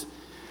holiness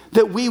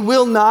that we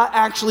will not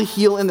actually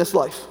heal in this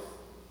life.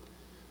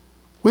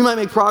 We might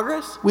make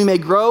progress, we may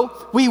grow,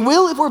 we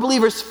will, if we're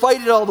believers,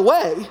 fight it all the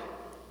way,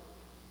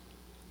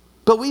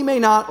 but we may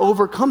not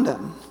overcome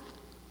them.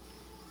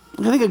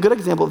 I think a good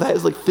example of that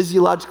is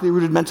physiologically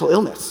rooted mental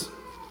illness.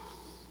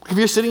 If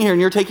you're sitting here and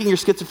you're taking your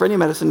schizophrenia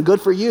medicine,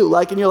 good for you,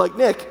 and you're like,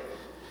 Nick,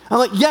 I'm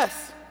like,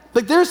 yes.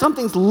 There are some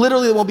things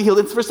literally that won't be healed.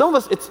 And for some of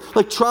us, it's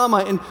trauma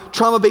and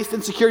trauma-based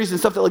insecurities and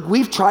stuff that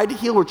we've tried to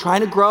heal, we're trying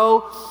to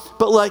grow,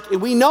 but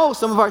we know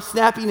some of our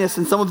snappiness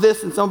and some of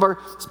this and some of our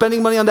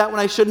spending money on that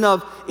when I shouldn't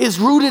have is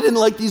rooted in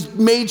these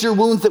major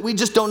wounds that we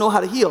just don't know how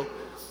to heal.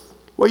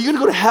 Well, are you going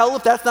to go to hell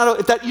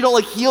if you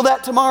don't heal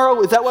that tomorrow?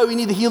 Is that why we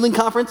need the healing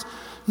conference?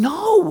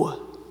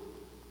 No.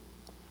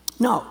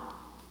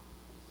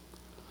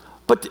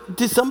 But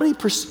did somebody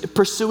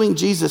pursuing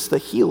Jesus, the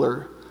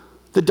healer,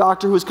 the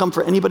doctor who has come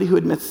for anybody who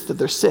admits that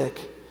they're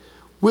sick,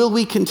 will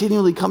we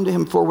continually come to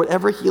him for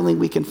whatever healing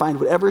we can find,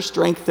 whatever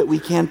strength that we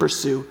can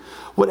pursue,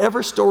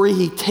 whatever story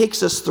he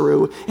takes us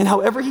through, and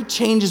however he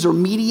changes or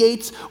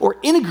mediates or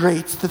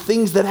integrates the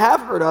things that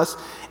have hurt us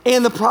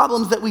and the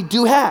problems that we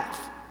do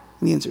have?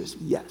 And the answer is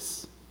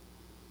yes.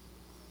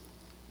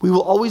 We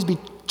will always be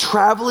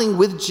traveling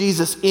with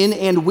Jesus in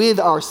and with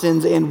our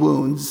sins and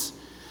wounds,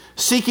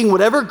 seeking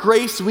whatever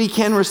grace we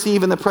can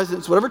receive in the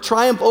presence, whatever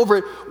triumph over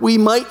it we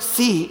might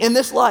see in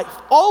this life,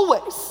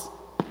 always.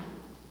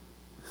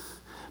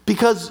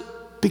 Because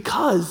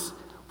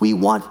we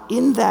want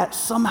in that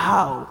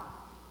somehow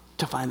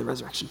to find the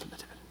resurrection from the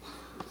dead.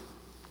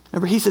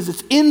 Remember, he says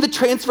it's in the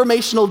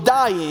transformational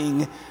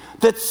dying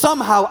that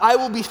somehow I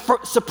will be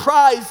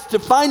surprised to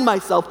find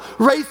myself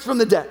raised from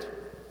the dead.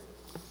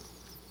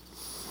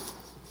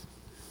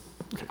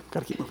 Okay,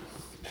 gotta keep moving.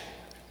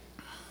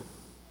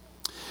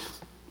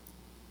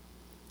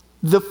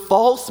 The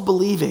false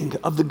believing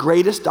of the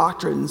greatest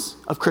doctrines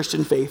of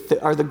Christian faith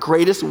that are the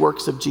greatest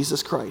works of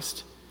Jesus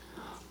Christ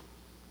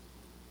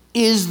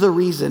is the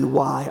reason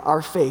why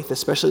our faith,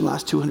 especially in the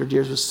last 200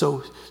 years, was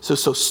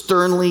so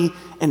sternly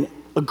and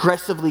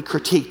aggressively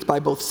critiqued by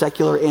both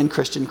secular and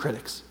Christian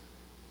critics.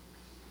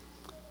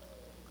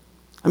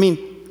 I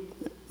mean,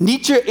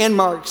 Nietzsche and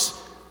Marx,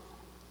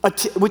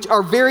 which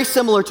are very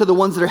similar to the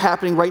ones that are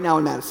happening right now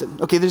in Madison.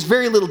 Okay, there's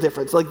very little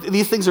difference.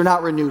 These things are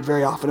not renewed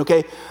very often,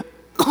 okay?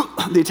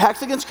 The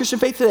attacks against Christian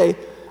faith today,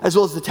 as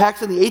well as the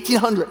attacks in the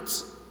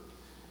 1800s,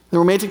 the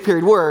Romantic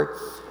period, were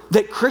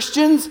that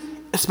Christians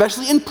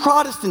especially in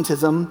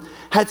Protestantism,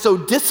 had so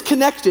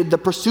disconnected the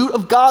pursuit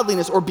of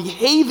godliness or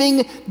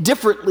behaving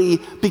differently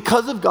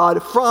because of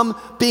God from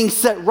being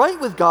set right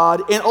with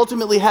God and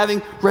ultimately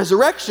having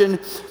resurrection,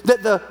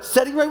 that the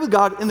setting right with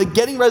God and the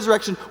getting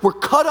resurrection were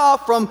cut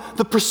off from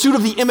the pursuit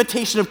of the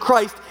imitation of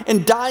Christ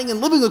and dying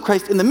and living with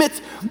Christ in the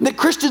midst, that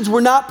Christians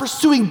were not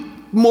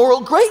pursuing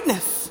moral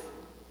greatness.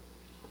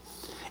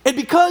 And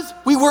because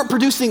we weren't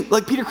producing,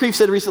 like Peter Kreeft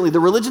said recently, the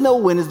religion that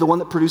will win is the one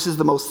that produces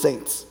the most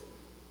saints.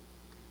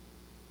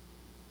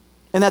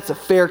 And that's a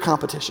fair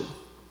competition.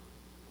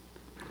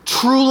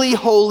 Truly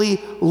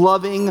holy,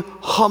 loving,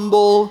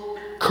 humble,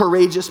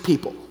 courageous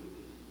people.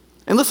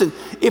 And listen,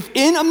 if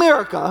in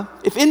America,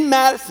 if in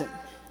Madison,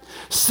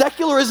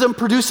 secularism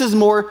produces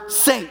more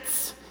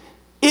saints,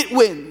 it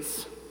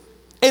wins.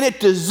 And it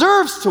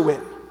deserves to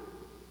win.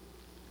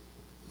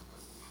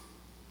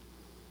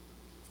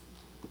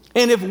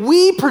 And if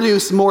we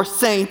produce more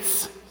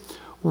saints,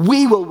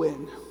 we will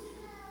win.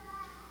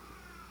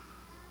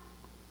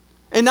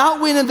 And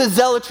not win in the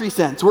zealotry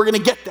sense. We're going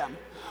to get them.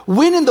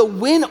 Win in the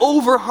win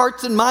over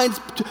hearts and minds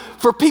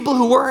for people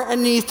who were our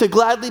enemies to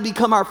gladly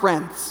become our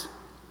friends.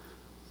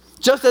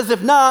 Just as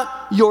if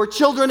not, your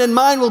children and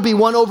mine will be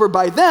won over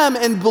by them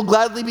and will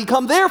gladly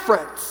become their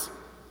friends.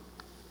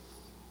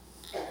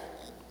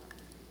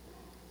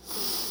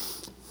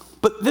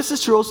 But this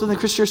is true also in the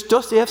Christians.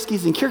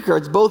 Dostoevsky's and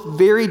Kierkegaard's, both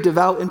very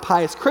devout and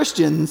pious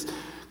Christians,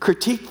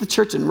 critiqued the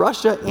church in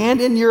Russia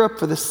and in Europe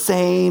for the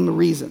same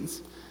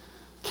reasons.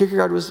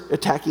 Kierkegaard was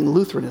attacking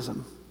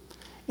Lutheranism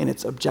and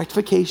its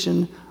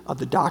objectification of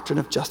the doctrine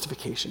of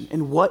justification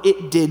and what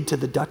it did to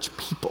the Dutch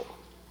people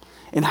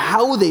and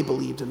how they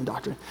believed in the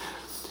doctrine.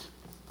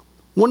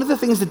 One of the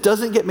things that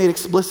doesn't get made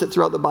explicit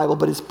throughout the Bible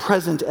but is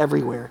present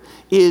everywhere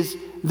is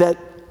that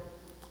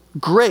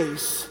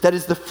grace, that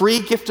is the free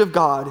gift of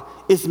God,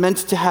 is meant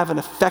to have an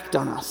effect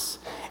on us.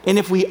 And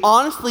if we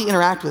honestly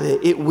interact with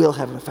it, it will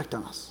have an effect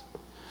on us.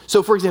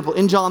 So for example,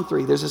 in John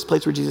 3, there's this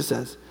place where Jesus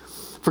says,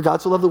 "For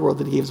God so loved the world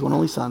that he gave his one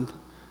only son,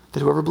 that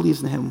whoever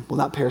believes in him will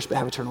not perish but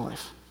have eternal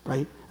life."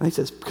 Right? And he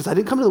says, because I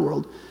didn't come to the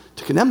world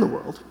to condemn the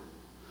world,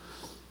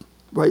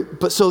 right?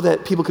 But so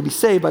that people could be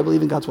saved by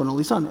believing God's one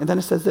only son. And then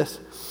it says this,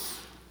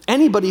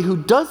 anybody who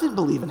doesn't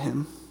believe in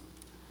him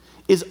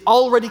is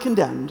already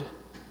condemned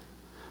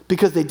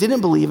because they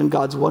didn't believe in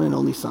God's one and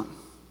only son.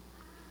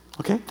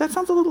 Okay? That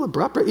sounds a little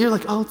abrupt, right? You're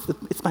like, oh,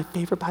 it's my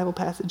favorite Bible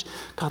passage.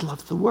 God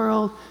loves the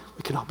world.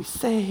 We can all be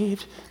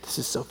saved. This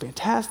is so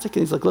fantastic.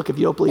 And he's like, look, if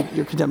you don't believe,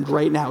 you're condemned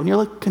right now. And you're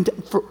like,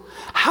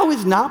 how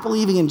is not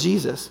believing in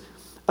Jesus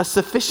a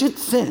sufficient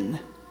sin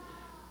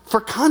for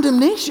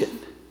condemnation?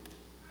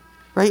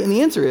 Right? And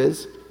the answer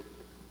is,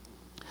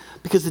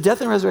 because the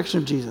death and resurrection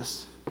of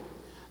Jesus,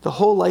 the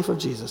whole life of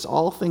Jesus,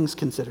 all things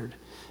considered,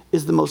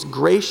 is the most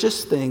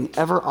gracious thing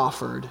ever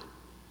offered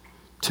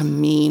to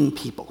mean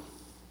people.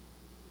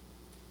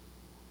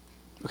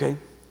 Okay?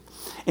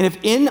 And if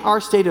in our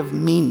state of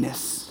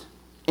meanness,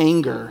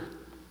 anger,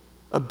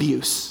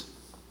 abuse,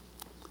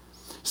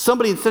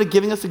 somebody, instead of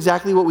giving us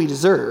exactly what we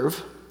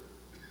deserve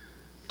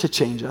to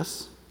change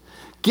us,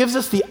 gives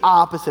us the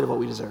opposite of what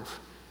we deserve,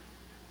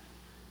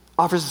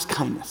 offers us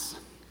kindness.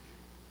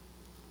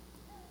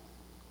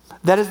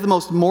 That is the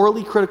most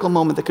morally critical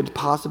moment that could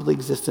possibly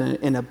exist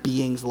in a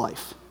being's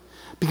life.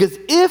 Because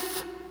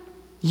if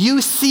you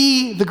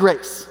see the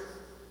grace,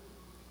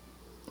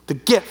 the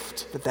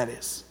gift that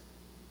is,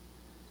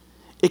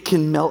 it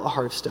can melt a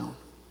heart of stone.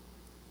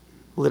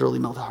 Literally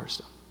melt a heart of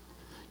stone.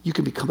 You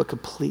can become a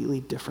completely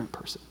different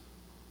person.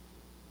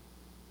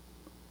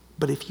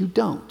 But if you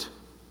don't,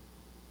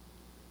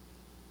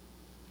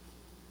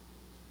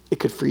 it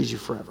could freeze you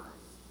forever.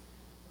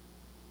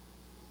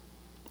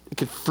 It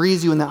could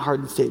freeze you in that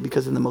hardened state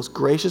because in the most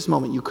gracious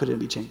moment, you couldn't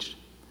be changed.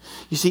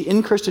 You see,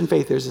 in Christian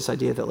faith, there's this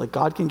idea that like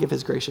God can give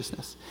his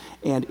graciousness.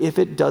 And if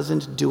it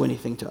doesn't do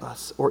anything to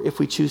us, or if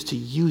we choose to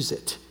use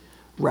it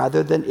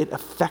rather than it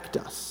affect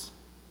us,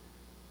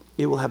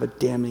 it will have a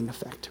damning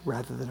effect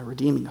rather than a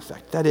redeeming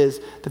effect. That is,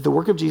 that the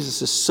work of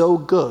Jesus is so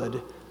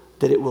good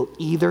that it will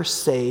either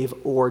save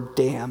or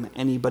damn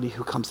anybody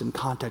who comes in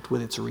contact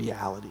with its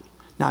reality.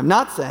 Now, I'm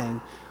not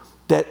saying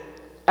that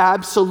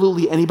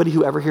absolutely anybody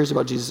who ever hears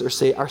about Jesus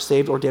are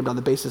saved or damned on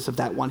the basis of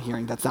that one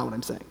hearing. That's not what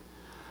I'm saying.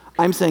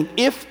 I'm saying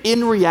if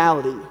in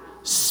reality,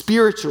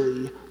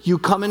 spiritually, you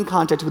come in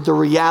contact with the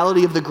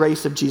reality of the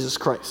grace of Jesus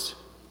Christ,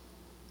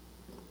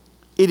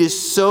 it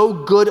is so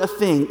good a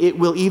thing, it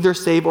will either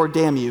save or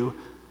damn you.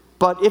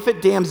 But if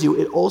it damns you,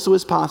 it also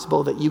is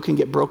possible that you can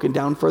get broken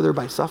down further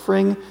by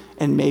suffering,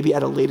 and maybe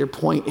at a later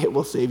point, it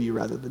will save you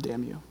rather than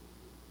damn you.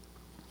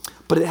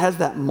 But it has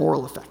that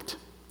moral effect.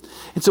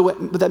 And so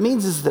what that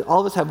means is that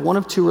all of us have one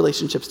of two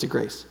relationships to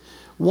grace.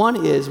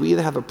 One is we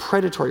either have a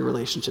predatory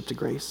relationship to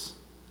grace,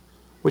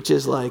 which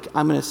is like,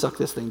 I'm going to suck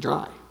this thing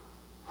dry.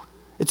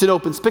 It's an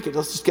open spigot.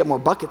 Let's just get more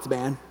buckets,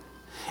 man.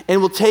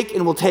 And we'll take,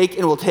 and we'll take,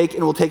 and we'll take,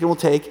 and we'll take, and we'll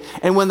take.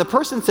 And when the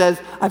person says,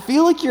 I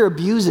feel like you're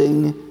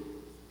abusing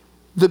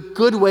the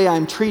good way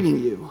I'm treating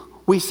you,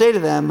 we say to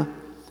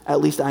them, at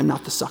least I'm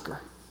not the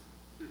sucker.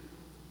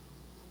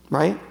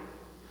 Right?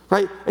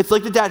 right? It's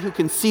like the dad who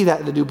can see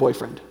that in the new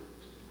boyfriend.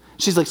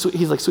 He's like,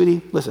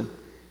 sweetie, listen.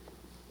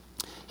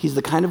 He's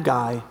the kind of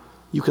guy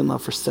you can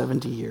love for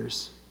 70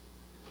 years,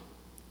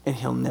 and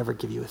he'll never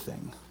give you a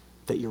thing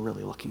that you're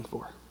really looking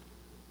for.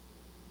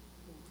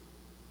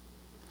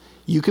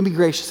 You can be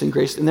gracious and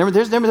gracious. And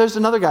there's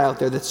another guy out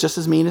there that's just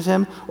as mean as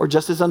him, or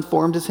just as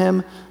unformed as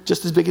him,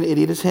 just as big an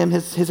idiot as him,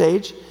 his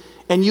age.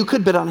 And you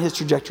could bet on his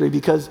trajectory,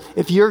 because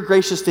if you're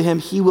gracious to him,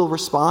 he will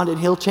respond and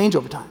he'll change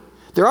over time.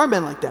 There are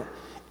men like that.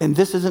 And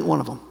this isn't one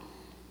of them.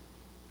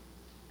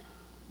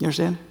 You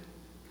understand?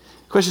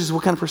 The question is,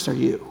 what kind of person are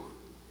you?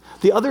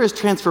 The other is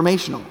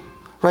transformational,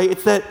 right?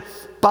 It's that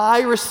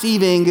by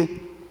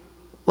receiving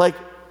like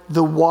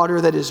the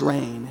water that is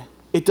rain,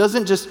 it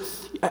doesn't just,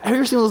 have you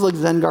ever seen those like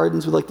Zen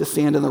gardens with like the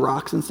sand and the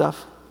rocks and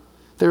stuff?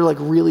 They're like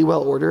really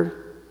well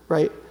ordered,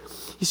 right?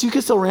 You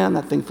can still rain on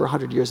that thing for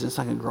 100 years and it's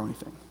not going to grow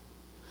anything.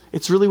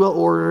 It's really well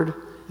ordered.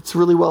 It's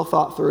really well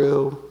thought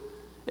through.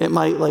 It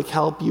might like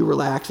help you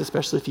relax,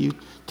 especially if you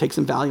take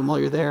some Valium while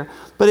you're there.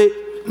 But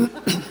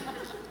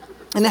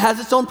and it has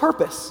its own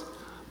purpose.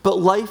 But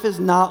life is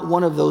not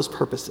one of those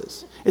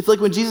purposes. It's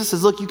like when Jesus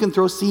says, look, you can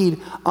throw seed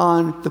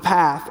on the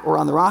path or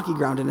on the rocky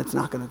ground and it's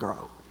not going to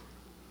grow.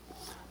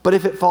 But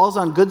if it falls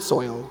on good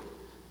soil,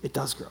 it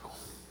does grow.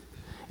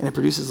 And it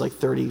produces like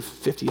 30,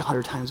 50,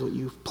 100 times what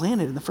you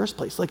planted in the first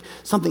place. Like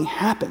something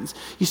happens.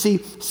 You see,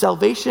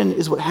 salvation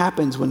is what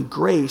happens when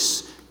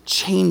grace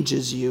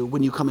changes you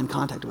when you come in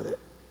contact with it.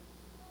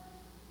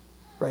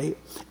 Right?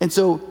 And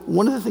so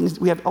one of the things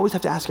we always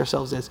have to ask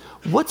ourselves is,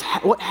 what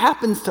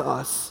happens to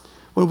us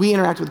when we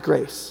interact with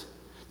grace?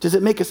 Does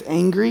it make us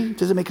angry?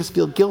 Does it make us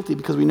feel guilty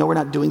because we know we're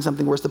not doing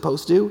something we're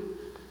supposed to?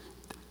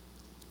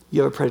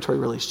 You have a predatory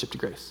relationship to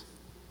grace.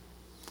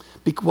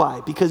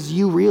 Why? Because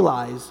you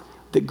realize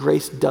that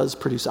grace does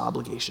produce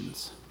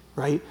obligations,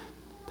 right?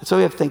 That's why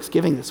we have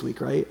Thanksgiving this week,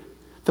 right?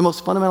 The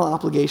most fundamental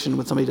obligation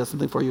when somebody does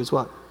something for you is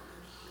what?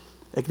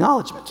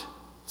 Acknowledgement.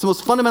 It's the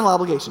most fundamental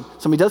obligation.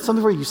 Somebody does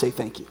something for you, you say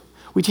thank you.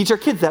 We teach our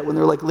kids that when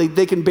they're like,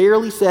 they can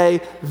barely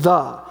say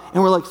the.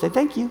 And we're like, say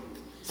thank you.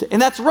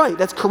 And that's right.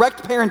 That's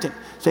correct parenting.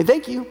 Say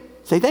thank you.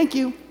 Say thank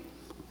you.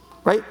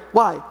 Right?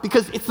 Why?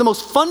 Because it's the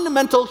most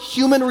fundamental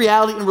human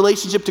reality in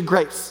relationship to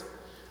grace.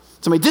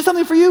 Somebody did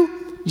something for you,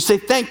 you say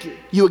thank you.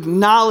 You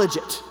acknowledge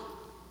it.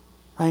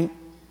 Right?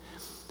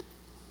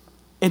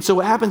 And so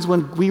what happens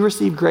when we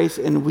receive grace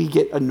and we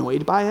get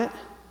annoyed by it,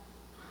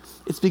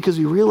 it's because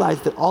we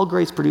realize that all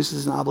grace produces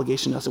is an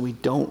obligation to us and we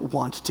don't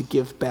want to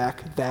give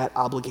back that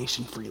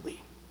obligation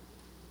freely.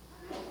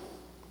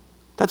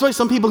 That's why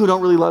some people who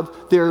don't really love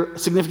their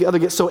significant other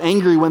get so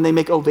angry when they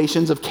make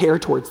ovations of care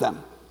towards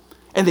them.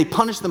 And they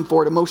punish them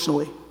for it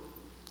emotionally.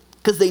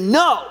 Because they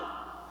know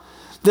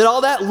that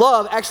all that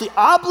love actually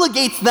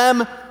obligates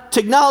them to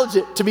acknowledge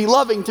it, to be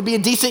loving, to be a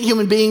decent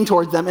human being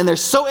towards them. And they're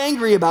so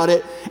angry about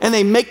it, and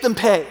they make them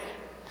pay.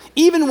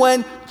 Even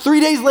when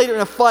 3 days later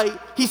in a fight,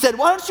 he said,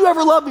 why don't you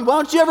ever love me?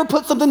 Why don't you ever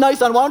put something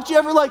nice on? Why don't you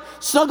ever like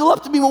snuggle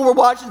up to me when we're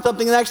watching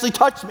something and actually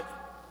touch me?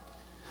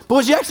 But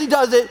when she actually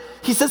does it,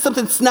 he says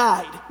something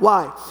snide.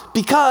 Why?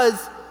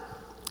 Because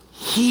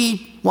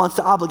he wants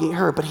to obligate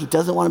her, but he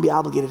doesn't want to be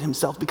obligated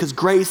himself because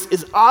grace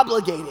is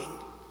obligating.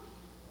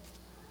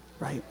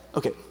 Right?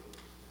 Okay.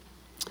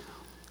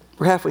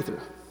 We're halfway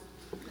through.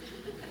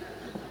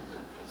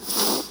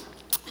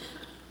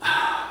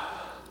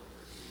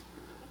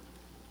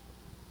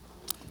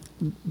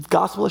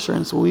 Gospel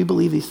assurance, when we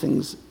believe these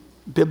things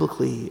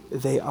biblically,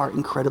 they are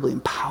incredibly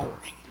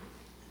empowering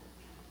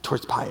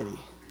towards piety.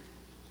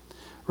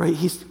 Right?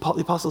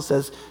 The apostle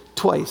says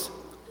twice,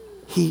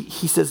 he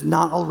says,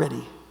 not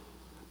already,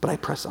 but I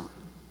press on.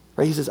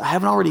 Right? He says, I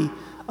haven't already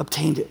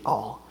obtained it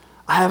all.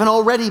 I haven't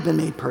already been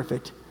made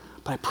perfect,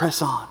 but I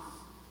press on.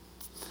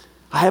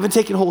 I haven't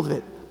taken hold of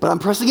it, but I'm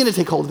pressing in to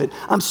take hold of it.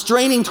 I'm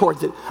straining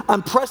towards it.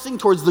 I'm pressing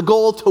towards the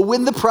goal to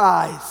win the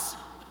prize.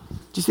 Do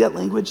you see that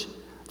language?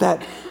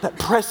 That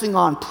pressing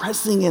on,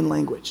 pressing in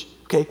language.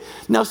 Okay?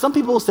 Now, some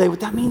people will say,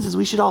 what that means is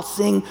we should all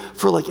sing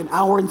for like an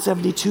hour and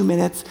 72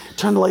 minutes,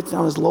 turn the lights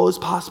down as low as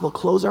possible,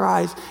 close our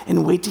eyes,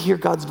 and wait to hear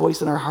God's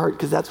voice in our heart,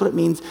 because that's what it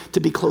means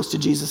to be close to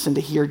Jesus and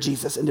to hear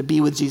Jesus and to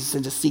be with Jesus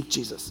and to seek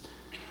Jesus.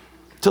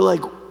 To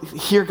like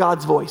hear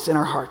God's voice in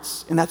our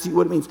hearts. And that's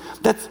what it means.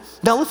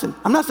 Now listen,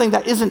 I'm not saying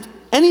that isn't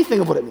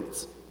anything of what it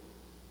means.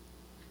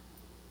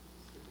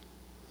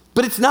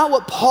 But it's not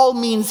what Paul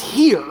means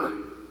here.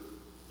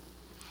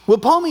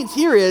 What Paul means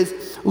here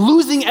is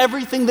losing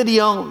everything that he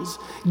owns,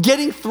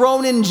 getting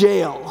thrown in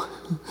jail,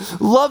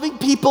 loving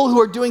people who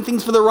are doing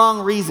things for the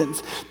wrong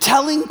reasons,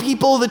 telling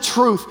people the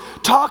truth,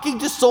 talking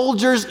to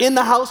soldiers in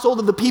the household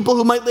of the people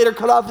who might later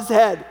cut off his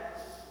head.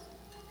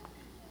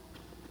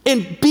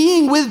 And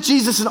being with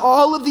Jesus in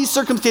all of these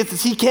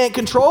circumstances he can't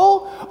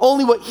control.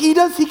 Only what he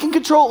does he can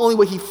control, only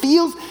what he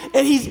feels.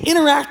 And he's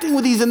interacting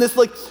with these in this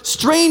like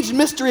strange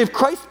mystery of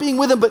Christ being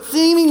with him, but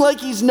seeming like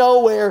he's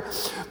nowhere.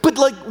 But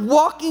like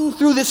walking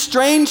through this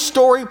strange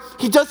story,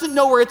 he doesn't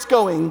know where it's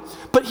going,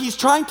 but he's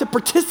trying to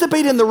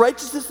participate in the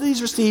righteousness that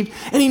he's received,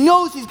 and he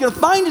knows he's going to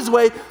find his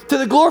way to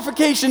the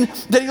glorification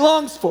that he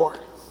longs for.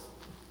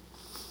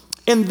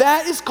 And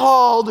that is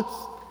called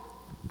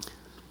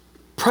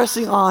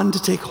pressing on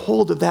to take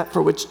hold of that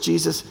for which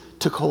Jesus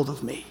took hold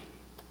of me.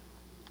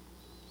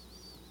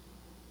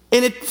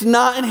 And it's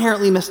not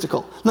inherently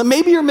mystical. Now,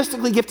 maybe you're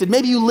mystically gifted.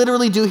 Maybe you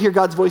literally do hear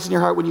God's voice in your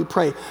heart when you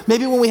pray.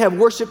 Maybe when we have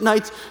worship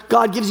nights,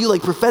 God gives you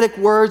like prophetic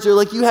words, or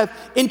like you have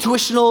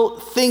intuitional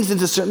things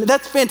into certain.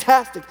 That's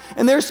fantastic.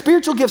 And there are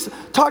spiritual gifts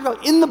talked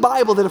about in the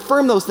Bible that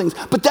affirm those things.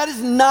 But that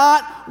is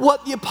not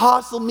what the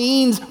apostle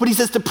means when he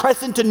says to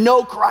press in to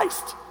know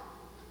Christ.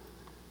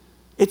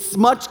 It's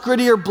much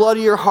grittier,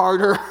 bloodier,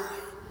 harder,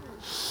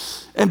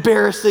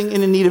 embarrassing,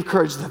 and in need of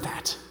courage than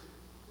that.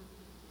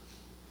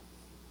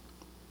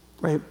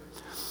 Right?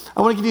 I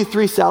want to give you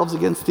 3 salves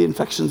against the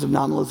infections of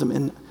nominalism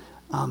and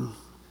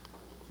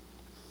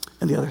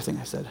the other thing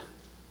I said,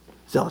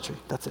 zealotry.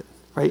 That's it,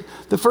 right?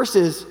 The first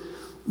is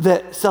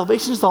that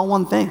salvation is all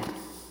one thing.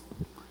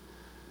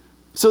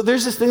 So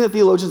there's this thing that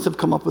theologians have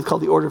come up with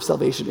called the order of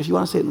salvation. If you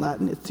want to say it in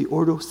Latin, it's the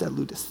Ordo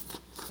Salutis.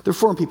 The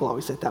Reformed people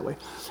always say it that way.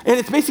 And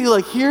it's basically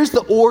like, here's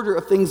the order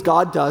of things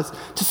God does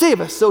to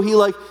save us. So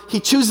he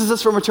chooses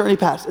us from eternity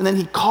past, and then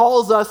he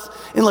calls us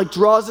and like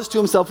draws us to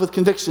himself with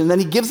conviction. And then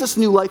he gives us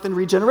new life and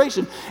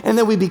regeneration. And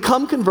then we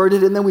become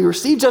converted, and then we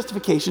receive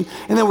justification,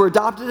 and then we're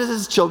adopted as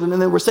his children, and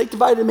then we're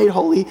sanctified and made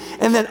holy,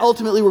 and then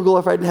ultimately we're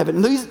glorified in heaven.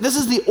 And this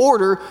is the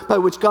order by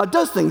which God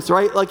does things,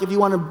 right? Like if you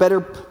want a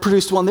better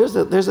produced one, there's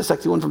a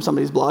sexy one from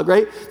somebody's blog,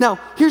 right? Now,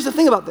 here's the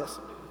thing about this.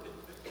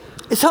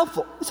 It's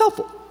helpful. It's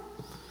helpful.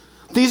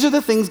 These are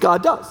the things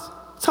God does.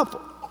 It's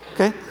helpful,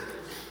 okay?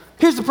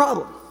 Here's the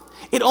problem.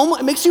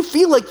 It makes you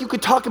feel like you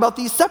could talk about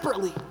these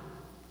separately.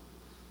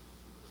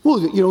 Well,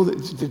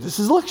 this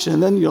is election,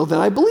 and then, then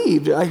I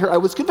believed. I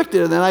was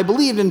convicted, and then I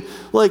believed, and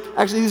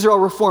actually these are all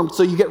reformed,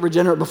 so you get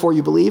regenerate before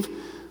you believe.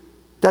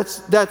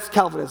 That's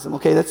Calvinism,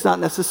 okay? That's not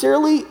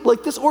necessarily,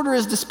 this order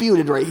is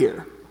disputed right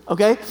here,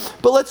 okay?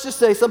 But let's just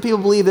say some people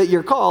believe that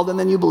you're called, and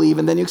then you believe,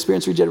 and then you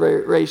experience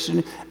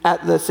regeneration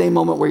at the same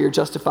moment where you're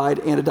justified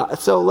and adopted.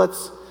 So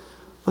let's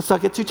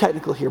not get too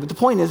technical here, but the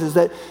point is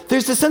that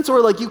there's this sense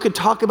where you could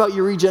talk about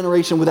your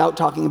regeneration without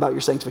talking about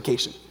your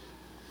sanctification.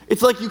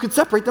 It's like you could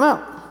separate them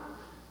out.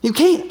 You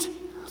can't.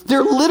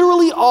 They're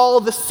literally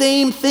all the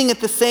same thing at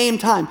the same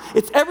time.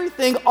 It's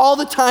everything all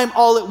the time,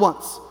 all at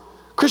once.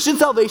 In Christian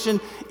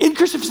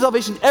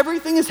salvation,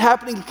 everything is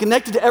happening and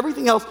connected to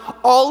everything else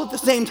all at the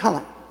same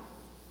time.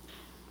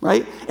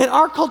 Right? And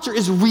our culture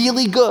is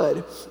really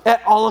good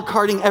at a la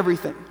carting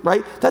everything,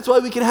 right? That's why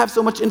we can have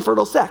so much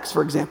infertile sex,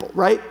 for example,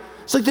 right?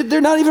 It's like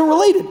they're not even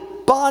related.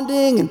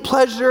 Bonding and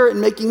pleasure and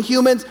making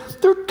humans,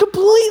 they're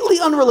completely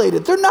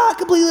unrelated. They're not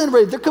completely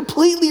unrelated. They're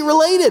completely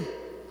related.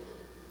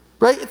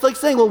 Right? It's like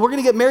saying, well, we're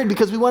going to get married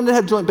because we wanted to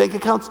have joint bank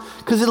accounts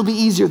because it'll be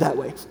easier that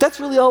way. That's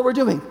really all we're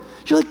doing.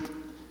 You're like,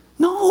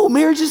 no,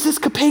 marriage is this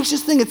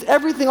capacious thing. It's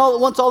everything all at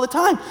once all the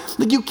time.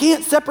 You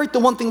can't separate the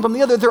one thing from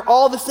the other. They're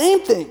all the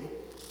same thing.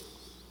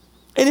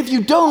 And if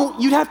you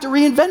don't, you'd have to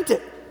reinvent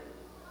it.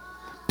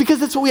 Because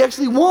that's what we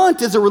actually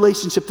want is a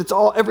relationship that's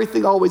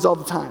everything, always, all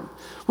the time.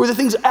 Where the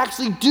things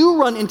actually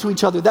do run into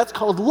each other. That's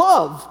called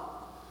love.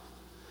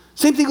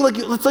 Same thing,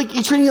 it's like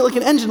you're treating it like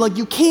an engine.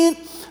 You can't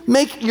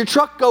make your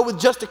truck go with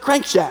just a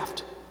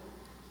crankshaft.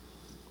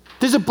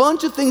 There's a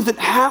bunch of things that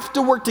have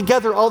to work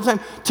together all the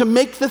time to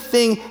make the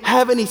thing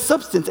have any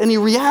substance, any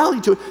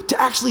reality to it,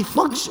 to actually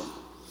function.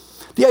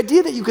 The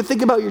idea that you could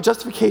think about your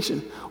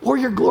justification or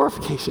your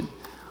glorification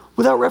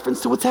without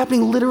reference to what's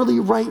happening literally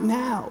right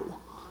now.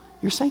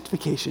 Your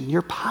sanctification,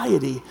 your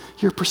piety,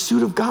 your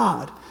pursuit of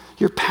God,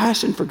 your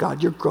passion for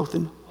God, your growth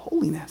in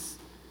holiness.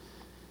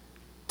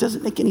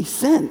 Doesn't make any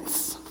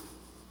sense,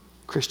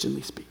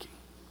 Christianly speaking.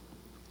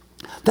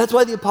 That's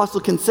why the apostle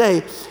can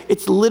say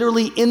it's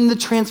literally in the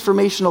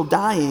transformational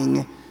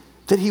dying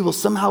that he will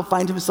somehow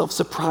find himself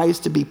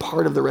surprised to be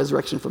part of the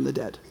resurrection from the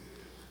dead.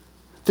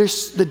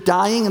 The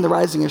dying and the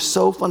rising are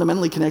so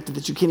fundamentally connected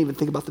that you can't even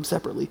think about them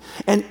separately.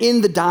 And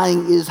in the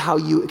dying is how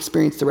you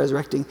experience the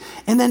resurrecting.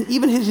 And then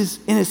even in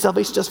his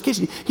salvation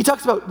justification, he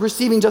talks about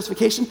receiving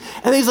justification,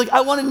 and then he's like,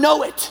 I want to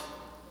know it.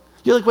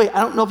 You're like, wait, I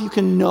don't know if you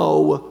can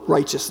know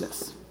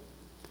righteousness.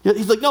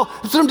 He's like, no,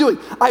 that's what I'm doing.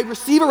 I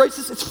receive a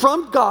righteousness. It's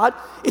from God.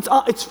 It's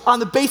on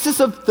the basis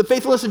of the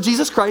faithfulness of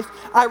Jesus Christ.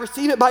 I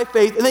receive it by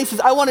faith. And then he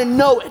says, I want to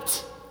know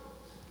it.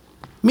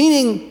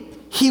 Meaning,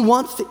 he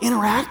wants to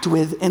interact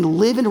with and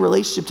live in a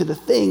relationship to the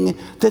thing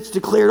that's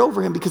declared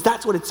over him because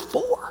that's what it's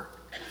for,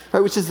 right?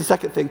 Which is the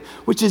second thing,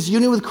 which is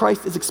union with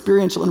Christ is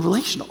experiential and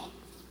relational.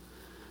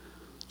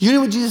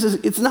 Union with Jesus,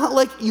 it's not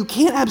like you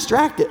can't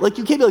abstract it.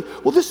 You can't be like,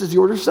 well, this is the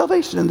order of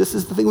salvation and this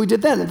is the thing we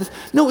did then.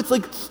 No, it's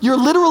like you're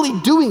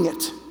literally doing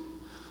it.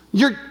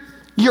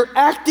 You're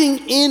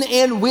acting in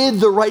and with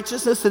the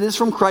righteousness that is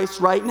from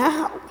Christ right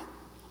now.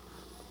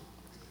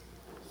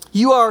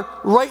 You are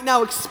right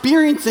now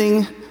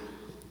experiencing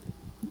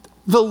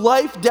the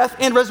life, death,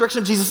 and resurrection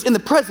of Jesus in the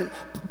present.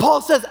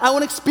 Paul says, I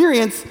want to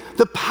experience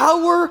the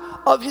power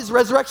of his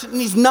resurrection, and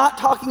he's not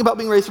talking about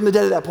being raised from the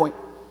dead at that point.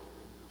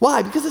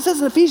 Why? Because it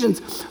says in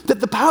Ephesians that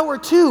the power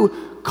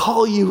to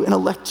call you and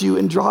elect you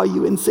and draw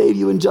you and save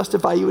you and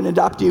justify you and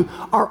adopt you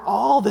are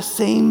all the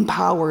same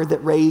power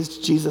that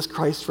raised Jesus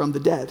Christ from the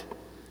dead.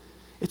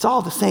 It's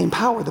all the same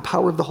power, the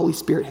power of the Holy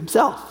Spirit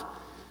himself.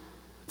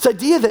 This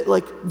idea that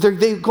like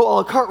they go a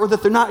la carte or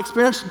that they're not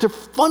experiential, they're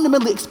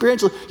fundamentally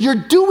experiential. You're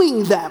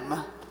doing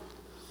them,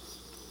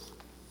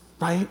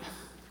 right?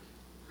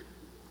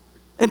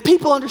 And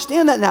people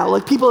understand that now.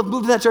 Like people have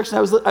moved in that direction.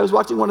 I was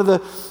watching one of the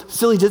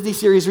silly Disney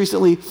series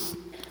recently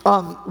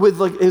with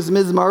like it was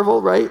Ms.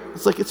 Marvel, right?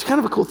 It's kind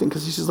of a cool thing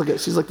because she's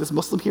like this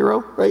Muslim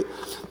hero, right?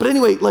 But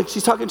anyway, like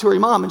she's talking to her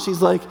imam and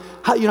she's like,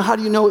 how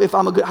do you know if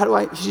I'm a good?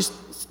 She's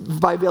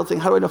by veiled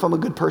saying, how do I know if I'm a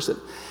good person?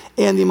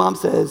 And the imam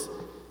says,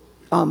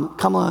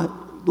 Kamala,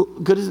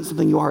 good isn't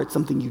something you are; it's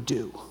something you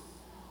do,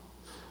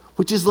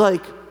 which is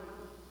like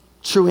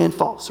true and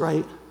false,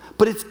 right?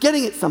 But it's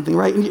getting at something,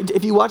 right? And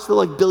if you watch the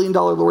like $1 billion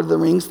Lord of the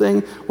Rings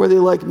thing, where they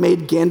like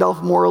made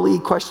Gandalf morally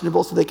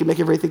questionable so they could make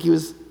everybody think he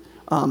was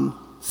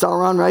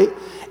Sauron, right?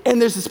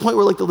 And there's this point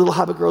where like the little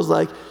hobbit girl's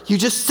like, you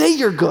just say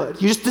you're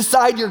good. You just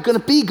decide you're gonna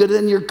be good and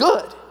then you're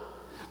good,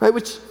 right?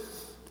 Which,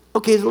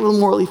 okay, is a little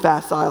morally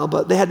facile,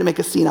 but they had to make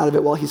a scene out of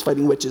it while he's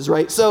fighting witches,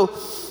 right? So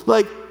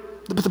like,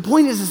 but the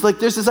point is like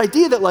there's this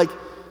idea that like,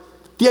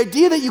 the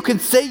idea that you can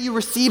say you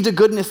received a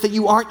goodness that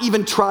you aren't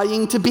even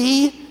trying to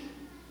be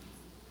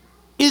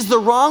is the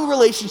wrong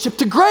relationship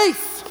to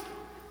grace.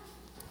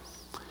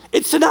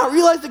 It's to not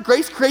realize that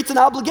grace creates an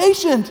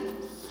obligation.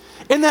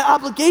 And that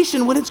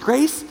obligation, when it's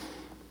grace,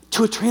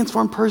 to a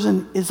transformed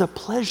person is a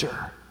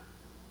pleasure.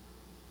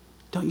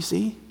 Don't you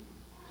see?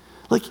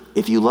 Like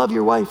if you love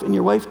your wife and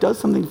your wife does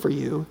something for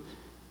you,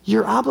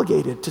 you're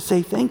obligated to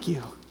say thank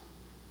you.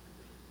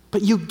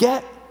 But you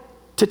get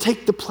to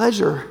take the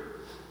pleasure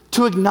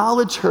to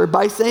acknowledge her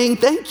by saying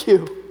thank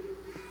you.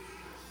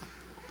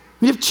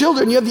 You have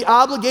children, you have the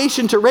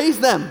obligation to raise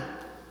them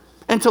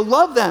and to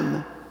love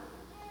them.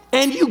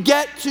 And you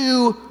get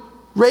to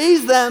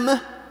raise them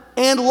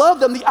and love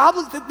them.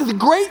 The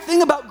great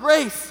thing about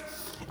grace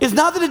is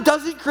not that it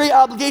doesn't create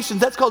obligations.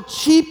 That's called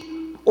cheap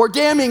or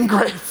damning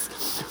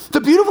grace.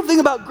 The beautiful thing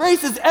about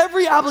grace is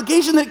every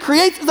obligation that it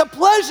creates is a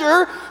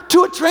pleasure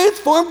to a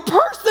transformed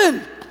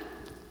person.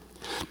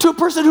 To a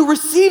person who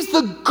receives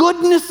the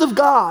goodness of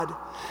God.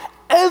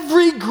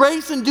 Every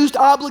grace-induced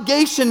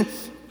obligation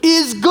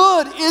is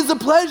good, is a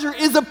pleasure,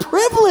 is a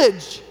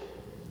privilege,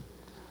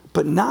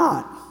 but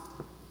not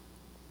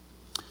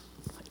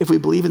if we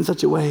believe in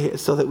such a way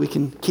so that we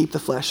can keep the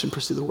flesh and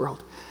pursue the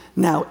world.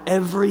 Now,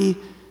 every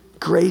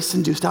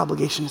grace-induced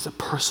obligation is a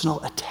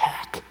personal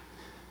attack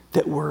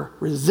that we're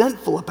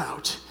resentful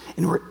about,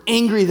 and we're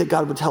angry that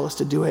God would tell us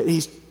to do it.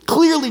 He's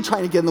clearly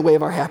trying to get in the way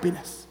of our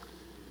happiness.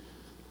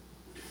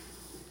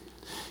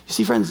 You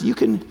see, friends, you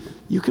can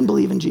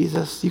believe in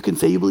Jesus. You can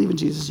say you believe in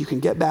Jesus. You can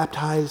get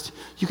baptized.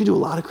 You can do a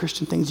lot of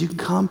Christian things. You can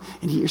come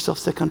and eat yourself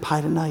sick on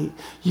pie tonight.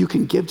 You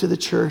can give to the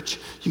church.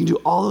 You can do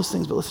all those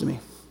things, but listen to me.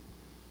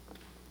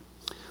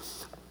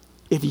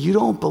 If you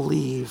don't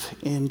believe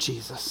in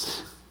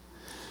Jesus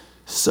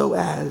so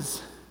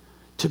as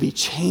to be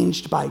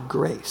changed by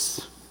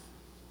grace,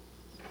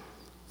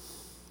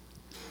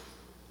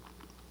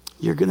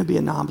 you're going to be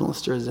a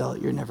nominalist or a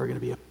zealot. You're never going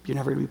to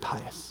be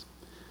pious.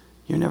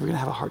 You're never going to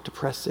have a heart to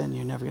press in.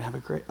 You're never going to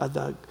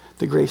have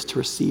the grace to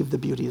receive the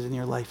beauties in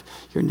your life.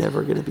 You're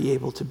never going to be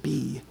able to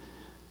be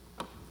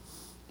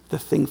the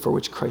thing for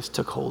which Christ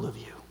took hold of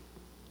you.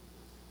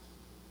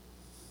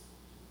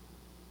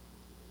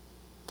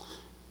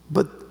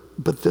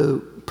 But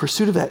the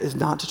pursuit of that is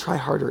not to try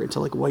harder and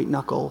to like white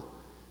knuckle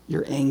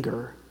your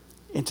anger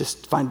and to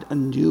find a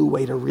new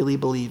way to really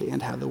believe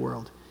and have the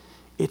world.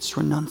 It's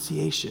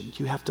renunciation.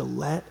 You have to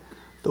let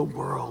the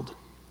world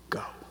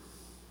go.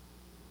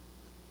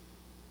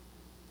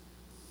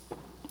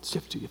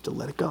 You have to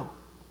let it go,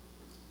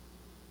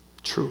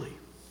 truly.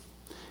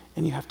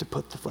 And you have to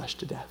put the flesh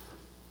to death.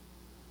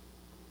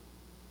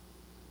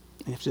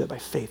 And you have to do that by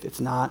faith. It's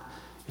not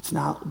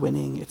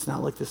winning. It's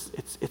not like this.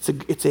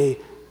 It's a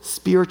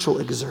spiritual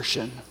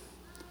exertion,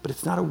 but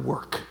it's not a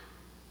work.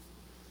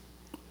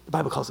 The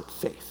Bible calls it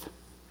faith.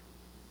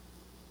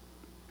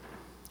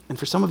 And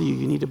for some of you,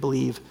 you need to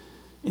believe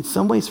in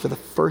some ways for the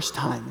first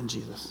time in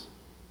Jesus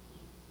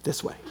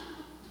this way.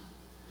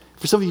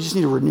 For some of you, you just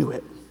need to renew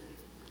it.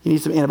 You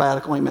need some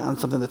antibiotic ointment on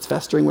something that's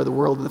festering where the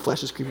world and the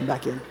flesh is creeping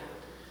back in.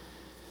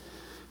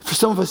 For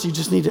some of us, you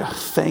just need to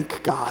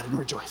thank God and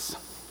rejoice.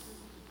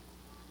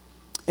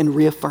 And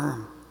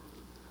reaffirm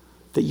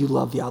that you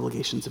love the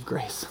obligations of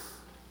grace.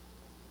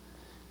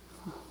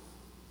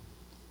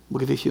 We'll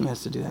give you a few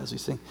minutes to do that as we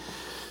sing.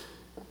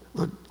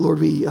 Lord,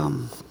 we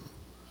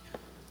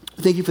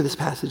thank you for this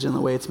passage and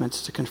the way it's meant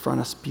to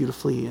confront us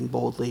beautifully and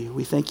boldly.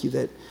 We thank you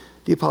that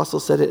the apostle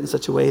said it in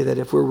such a way that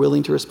if we're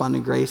willing to respond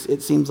in grace,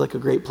 it seems like a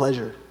great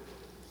pleasure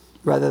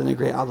rather than a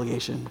great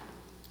obligation.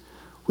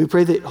 We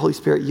pray that, Holy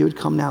Spirit, you would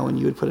come now and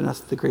you would put in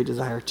us the great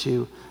desire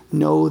to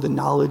know the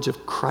knowledge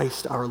of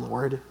Christ our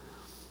Lord,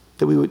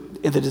 that we would,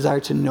 and the desire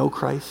to know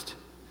Christ,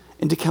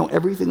 and to count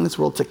everything in this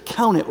world, to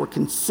count it or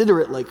consider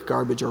it like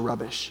garbage or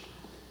rubbish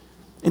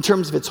in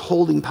terms of its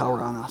holding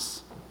power on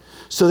us,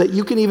 so that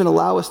you can even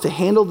allow us to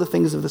handle the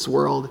things of this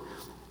world,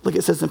 like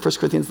it says in 1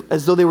 Corinthians,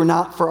 as though they were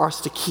not for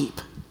us to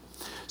keep.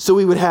 So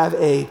we would have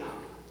a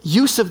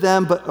use of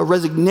them, but a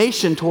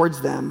resignation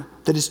towards them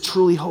that is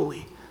truly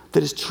holy,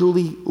 that is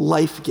truly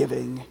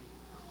life-giving,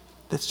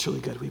 that's truly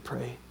good. We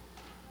pray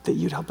that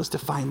you'd help us to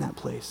find that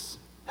place.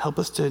 Help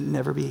us to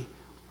never be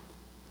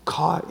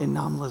caught in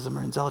nominalism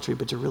or in zealotry,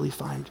 but to really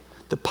find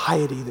the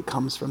piety that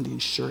comes from the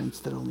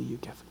assurance that only you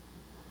give.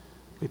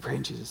 We pray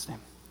in Jesus'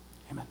 name.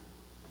 Amen.